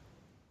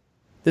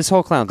 This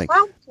whole clown thing.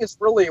 Clown thing is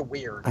really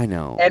weird. I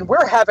know. And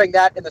we're having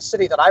that in the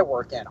city that I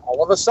work in.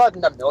 All of a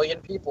sudden, 1 million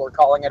people are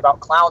calling about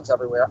clowns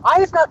everywhere. I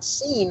have not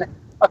seen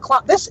a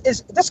clown. This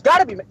has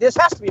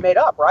to be made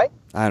up, right?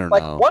 I don't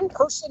know. One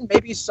person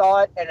maybe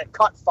saw it and it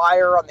caught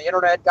fire on the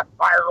internet, got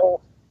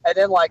viral, and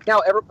then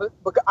now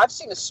I've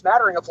seen a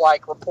smattering of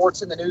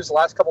reports in the news the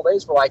last couple of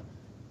days for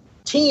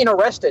teen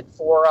arrested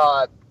for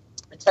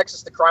in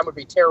Texas the crime would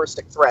be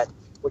terroristic threat,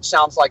 which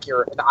sounds like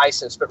you're in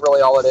ISIS, but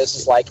really all it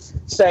is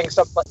saying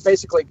something,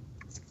 basically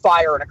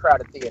fire in a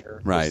crowded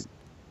theater. Right.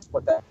 That's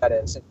what that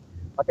is. And,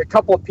 a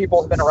couple of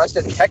people have been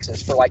arrested in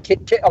Texas for a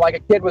kid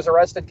was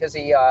arrested because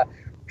I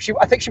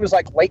think she was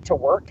late to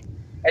work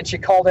and she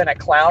called in a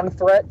clown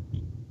threat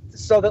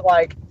so that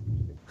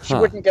she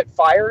wouldn't get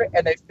fired,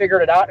 and they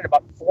figured it out in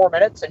about 4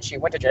 minutes and she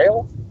went to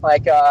jail.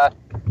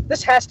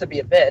 This has to be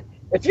a bit.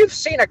 If you've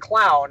seen a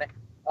clown,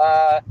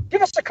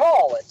 give us a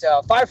call at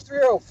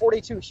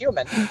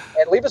 530-42-HUMAN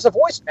and leave us a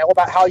voicemail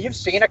about how you've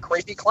seen a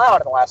creepy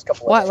clown in the last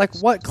couple of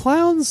days. What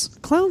clowns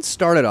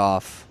started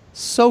off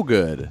so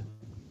good,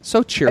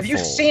 so cheerful. Have you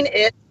seen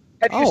it?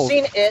 Have you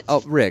seen it?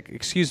 Oh, Rick,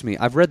 excuse me.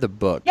 I've read the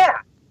book. Yeah.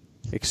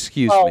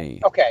 Excuse me.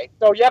 Okay.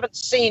 So you haven't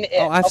seen it.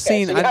 Oh, I've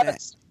seen. So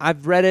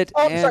I've read it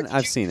and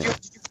I've seen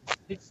it.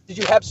 Did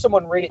you have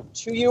someone read it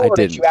to you, or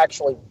did you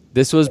actually?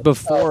 This was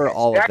before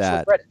all of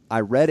that. Read it.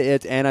 I read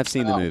it and I've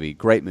seen the movie.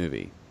 Great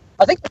movie.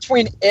 I think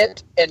between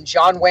it and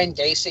John Wayne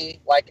Gacy,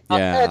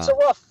 it's a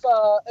rough.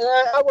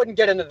 I wouldn't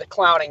get into the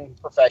clowning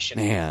profession.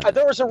 Man.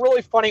 There was a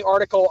really funny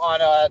article on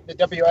the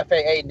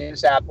WFAA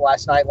news app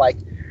last night,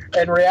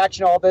 in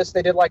reaction to all this,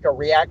 they did a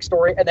React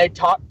story, and they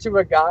talked to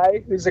a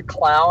guy who's a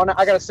clown.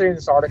 I got to see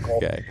this article.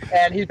 Okay.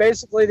 And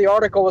the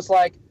article was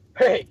like,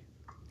 hey,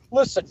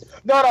 listen,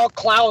 not all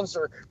clowns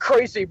are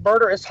crazy,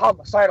 murderous,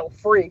 homicidal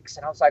freaks.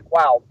 And I was like,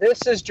 wow,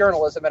 this is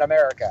journalism in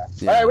America.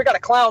 Yeah. All right, we got a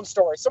clown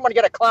story. Someone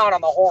get a clown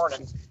on the horn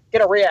and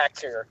get a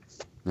React here.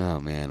 Oh,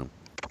 man.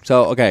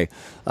 So, okay,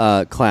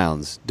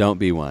 clowns, don't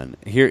be one.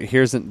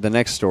 Here's the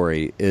next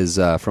story is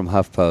from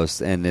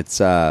HuffPost, and it's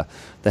the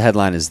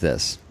headline is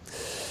this.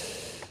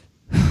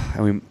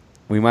 And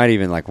we might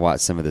even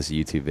watch some of this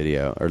YouTube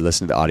video or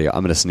listen to the audio.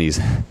 I'm going to sneeze.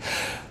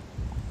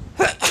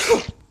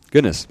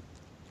 Goodness.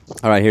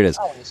 All right, here it is.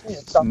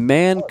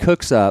 Man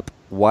cooks up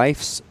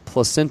wife's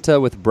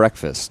placenta with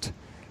breakfast.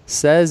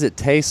 Says it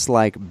tastes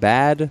like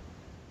bad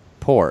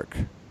pork.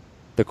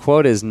 The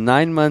quote is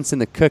 9 months in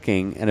the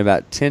cooking and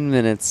about 10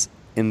 minutes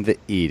in the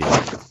eating.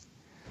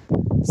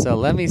 So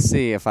let me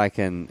see if I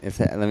can.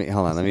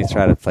 Hold on. Let me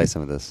try to play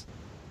some of this.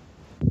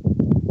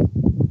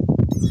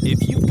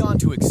 If you've gone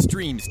to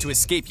extremes to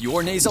escape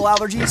your nasal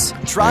allergies,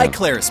 try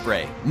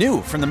Clarispray,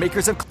 new from the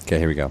makers of... Okay,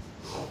 here we go.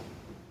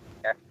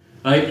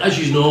 Right, as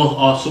you know,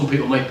 or some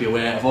people might be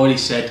aware, I've already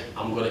said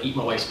I'm going to eat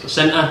my wife's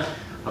placenta.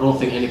 I don't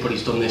think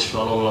anybody's done this for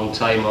a long, long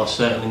time, or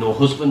certainly no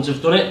husbands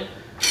have done it.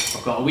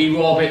 I've got a wee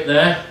raw bit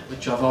there,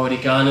 which I've already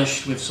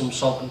garnished with some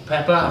salt and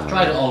pepper. I've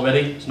tried it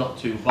already, it's not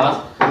too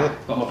bad.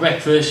 I've got my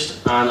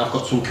breakfast, and I've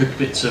got some cooked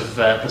bits of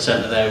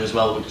placenta there as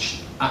well,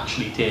 which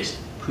actually taste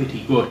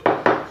pretty good.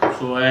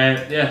 So,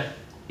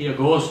 here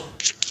goes.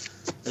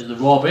 There's the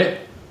raw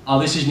bit. Oh,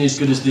 this isn't as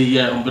good as the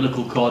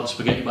umbilical cord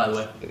spaghetti, by the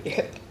way.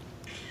 I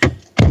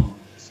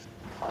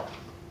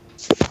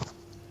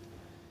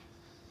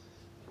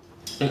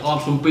think I'll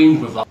have some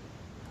beans with that.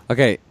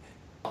 Okay,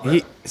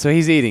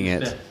 he's eating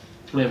it.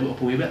 Flavour it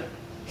up a wee bit.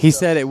 He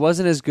said it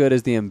wasn't as good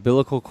as the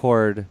umbilical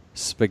cord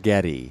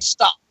spaghetti.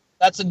 Stop.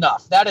 That's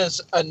enough. That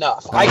is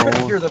enough. I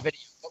couldn't hear the video,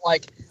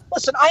 but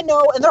listen, I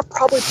know, and there are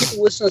probably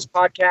people listening to this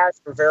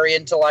podcast who are very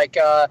into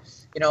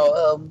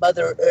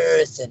Mother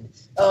Earth, and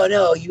oh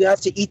no, you have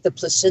to eat the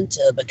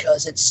placenta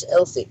because it's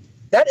healthy.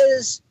 That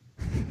is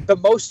the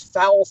most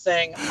foul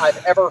thing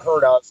I've ever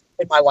heard of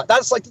in my life.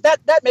 That's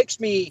that makes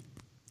me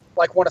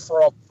want to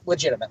throw up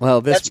legitimately.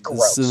 Well, that's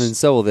gross.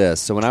 So will this.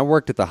 So when I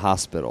worked at the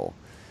hospital,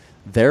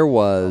 there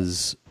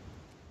was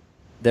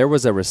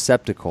a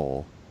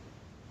receptacle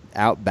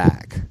out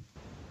back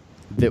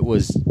that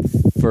was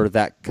for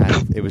that kind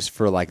of. It was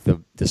for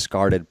the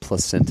discarded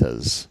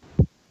placentas.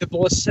 The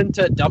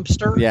placenta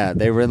dumpster. Yeah,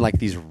 they were in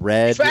these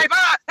red.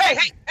 Hey!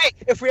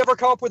 If we ever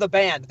come up with a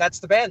band, that's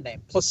the band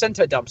name,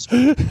 Placenta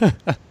Dumpster.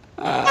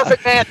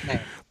 Perfect band name.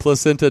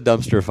 Placenta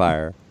Dumpster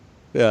Fire.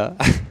 Yeah.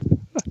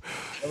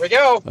 There we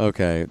go.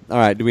 Okay. All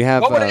right. Do we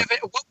have? What would I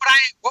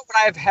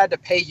have had to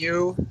pay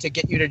you to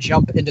get you to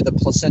jump into the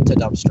placenta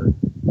dumpster?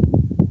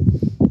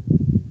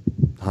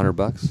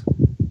 $100.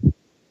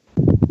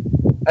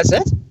 That's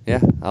it?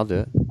 Yeah, I'll do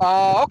it.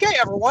 Okay,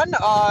 everyone.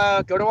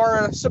 Go to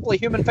our Simply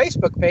Human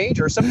Facebook page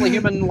or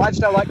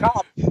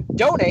simplyhumanlifestyle.com.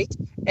 Donate,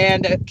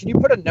 and can you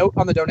put a note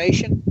on the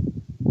donation?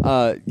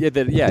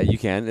 Yeah, you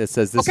can. It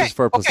says this is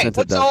for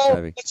placenta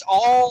dumpster. Let's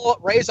all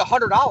raise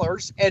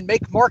 $100 and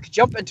make Mark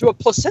jump into a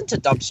placenta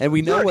dumpster. And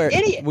we know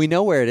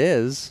where it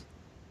is.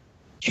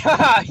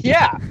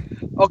 Yeah.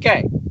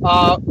 Okay.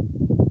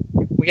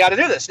 We got to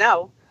do this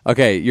now.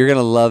 Okay, you're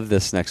gonna love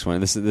this next one.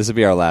 This will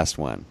be our last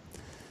one.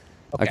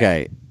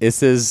 Okay,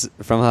 this is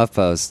from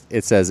HuffPost.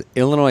 It says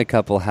Illinois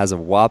couple has a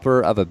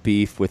Whopper of a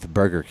beef with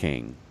Burger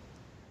King.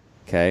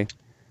 Okay.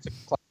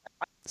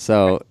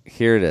 So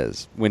here it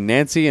is. When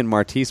Nancy and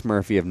Martise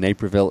Murphy of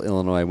Naperville,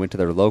 Illinois, went to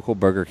their local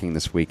Burger King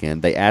this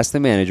weekend, they asked the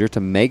manager to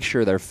make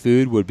sure their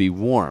food would be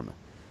warm.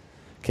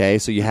 Okay,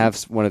 so you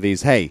have one of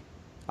these. Hey,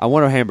 I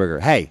want a hamburger.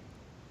 Hey,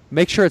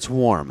 make sure it's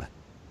warm.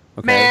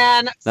 Okay?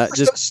 Man,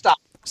 just stop.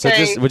 So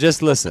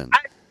just listen.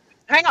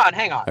 Hang on.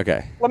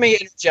 Okay. Let me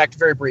interject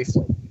very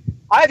briefly.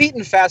 I've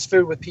eaten fast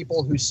food with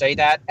people who say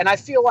that, and I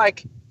feel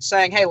like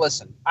saying, hey,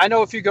 listen, I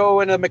know if you go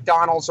into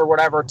McDonald's or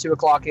whatever, 2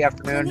 o'clock in the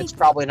afternoon, it's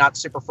probably not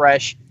super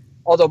fresh.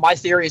 Although my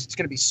theory is it's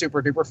going to be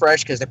super duper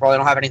fresh because they probably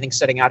don't have anything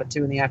sitting out at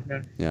 2 in the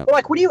afternoon. Yeah.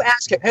 But when you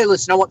ask it, hey,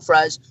 listen, I want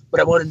fries, but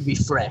I want them to be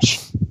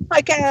fresh.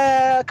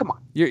 Come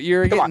on.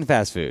 You're getting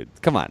fast food.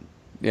 Come on.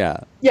 Yeah.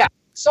 Yeah.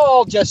 So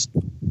I'll just,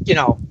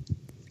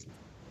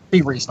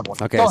 be reasonable.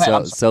 Okay,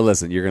 so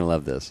listen, you're going to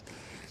love this.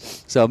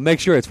 So make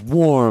sure it's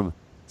warm.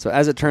 So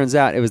as it turns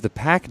out, it was the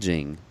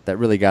packaging that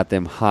really got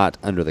them hot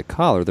under the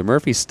collar. The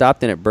Murphys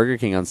stopped in at Burger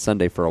King on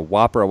Sunday for a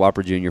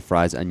Whopper Junior,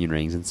 fries, onion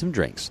rings, and some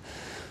drinks.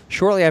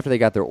 Shortly after they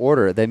got their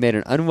order, they made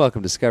an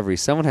unwelcome discovery.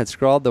 Someone had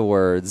scrawled the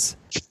words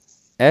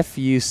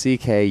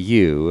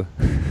F-U-C-K-U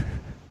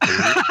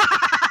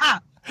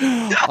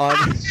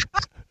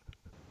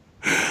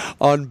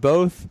on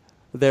both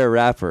their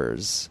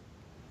wrappers.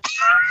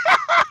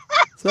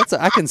 So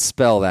I can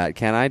spell that,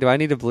 can I? Do I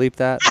need to bleep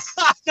that?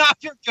 No,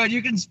 you're good.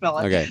 You can spell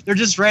it. Okay. They're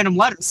just random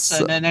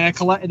letters, and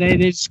they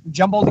just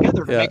jumble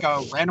together to make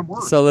a random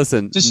word. So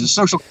listen, just a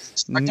social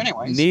construct,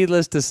 anyways.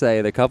 Needless to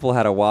say, the couple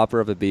had a Whopper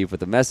of a beef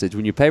with a message: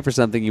 when you pay for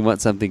something, you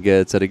want something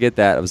good. So to get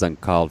that, it was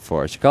uncalled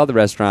for. She called the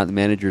restaurant. The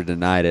manager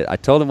denied it. I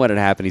told him what had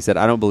happened. He said,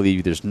 "I don't believe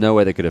you. There's no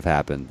way that could have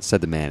happened,"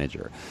 said the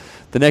manager.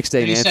 The next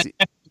day, Nancy.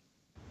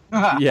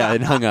 Yeah,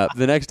 it hung up.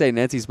 The next day,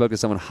 Nancy spoke to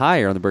someone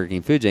higher on the Burger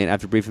King food chain.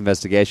 After a brief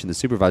investigation, the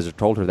supervisor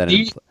told her that...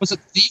 Was it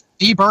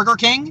the Burger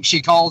King?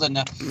 She called and...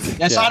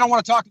 Yes, I don't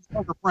want to talk to the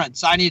Burger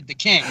Prince. I need the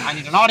king. I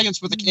need an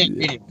audience with the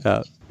king.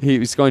 He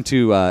was going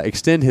to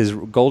extend his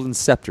golden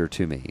scepter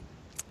to me.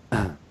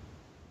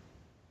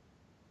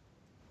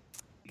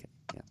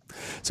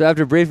 So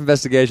after a brief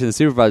investigation, the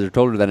supervisor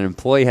told her that an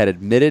employee had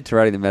admitted to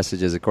writing the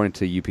messages. According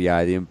to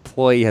UPI, the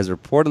employee has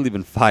reportedly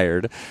been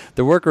fired.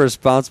 The worker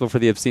responsible for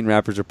the obscene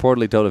wrappers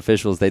reportedly told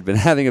officials they'd been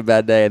having a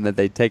bad day and that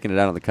they'd taken it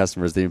out on the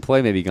customers. The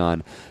employee may be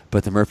gone,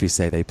 but the Murphys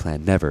say they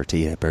plan never to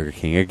eat at Burger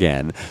King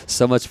again.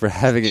 So much for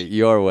having it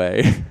your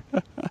way.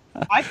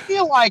 I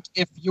feel like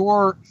if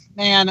you're...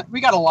 Man, we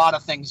got a lot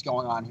of things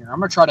going on here. I'm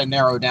going to try to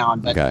narrow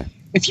down, but... Okay.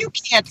 If you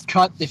can't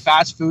cut the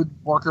fast food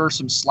worker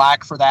some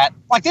slack for that,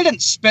 like they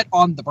didn't spit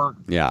on the burger.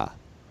 Yeah,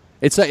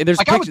 it's like there's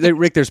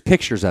Rick. There's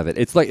pictures of it.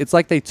 It's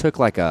like they took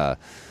like a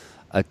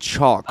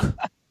chalk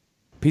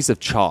piece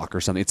of chalk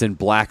or something. It's in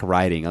black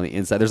writing on the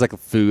inside. There's like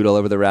food all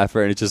over the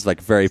wrapper, and it just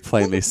like very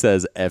plainly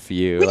says "F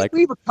you."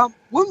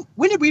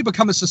 When did we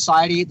become a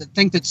society that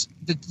thinks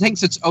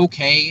it's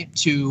okay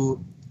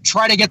to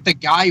try to get the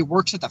guy who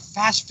works at the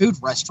fast food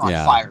restaurant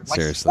fired?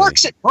 Like, seriously.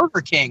 Works at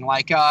Burger King.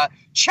 Like,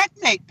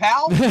 checkmate,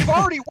 pal. You've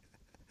already...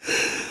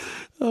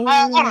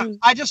 I don't know.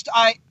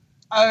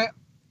 I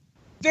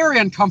very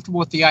uncomfortable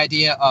with the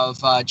idea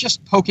of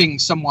just poking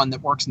someone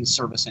that works in the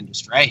service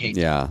industry. I hate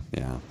that.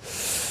 Yeah.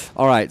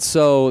 All right,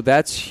 so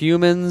that's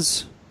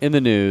humans in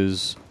the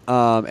news.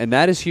 And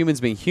that is humans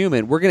being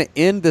human. We're going to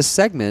end this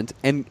segment,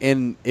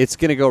 and it's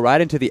going to go right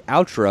into the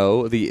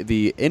outro,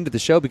 the end of the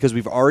show, because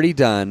we've already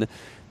done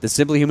the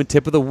Simply Human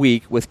Tip of the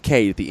Week with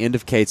Kate at the end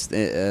of Kate's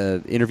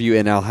interview,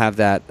 and I'll have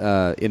that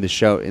in the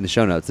show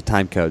notes, the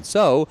time code.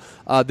 So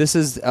this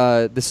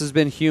has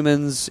been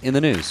Humans in the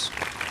News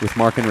with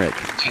Mark and Rick.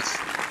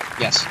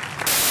 Yes.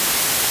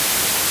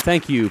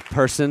 Thank you,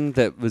 person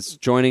that was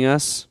joining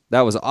us.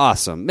 That was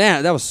awesome,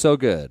 man. That was so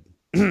good.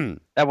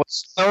 That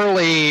was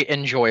thoroughly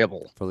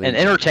enjoyable and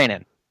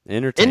entertaining.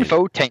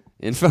 Infotaining.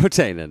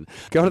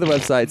 Go to the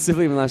website,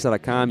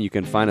 simplyhumanlifestyle.com. You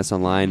can find us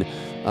online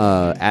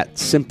at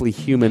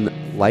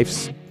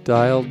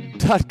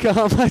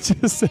simplyhumanlifestyle.com. I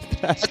just said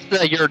that.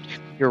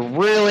 You're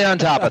really on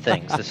top of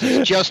things. This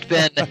has just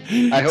been...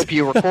 I hope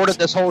you recorded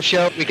this whole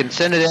show. We can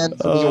send it in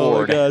for the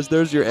award. Oh, my gosh.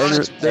 There's your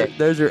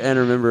end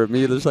remember of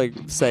me. Just like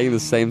saying the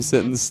same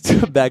sentence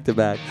back to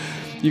back.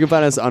 You can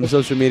find us on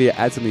social media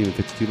at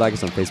simplyhuman52. Like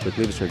us on Facebook.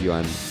 Leave us a review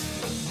on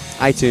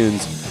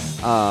iTunes.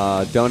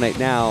 Donate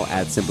now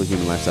at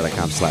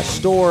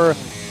simplyhumanlifestyle.com/store.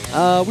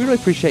 We really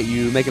appreciate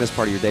you making us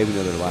part of your day. We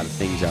know there are a lot of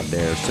things out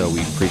there, so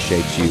we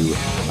appreciate you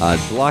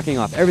blocking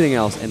off everything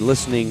else and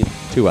listening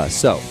to us.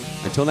 So,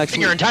 until next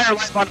week. Your entire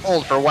life on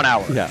hold for 1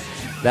 hour. Yeah.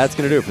 That's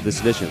going to do it for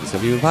this edition of the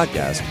Simply Human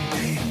Podcast.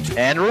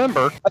 And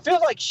remember, I feel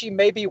like she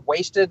maybe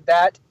wasted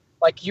that.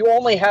 Like, you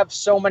only have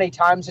so many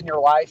times in your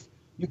life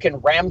you can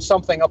ram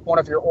something up one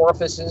of your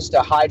orifices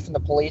to hide from the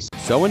police.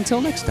 So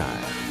until next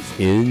time,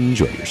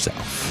 enjoy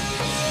yourself.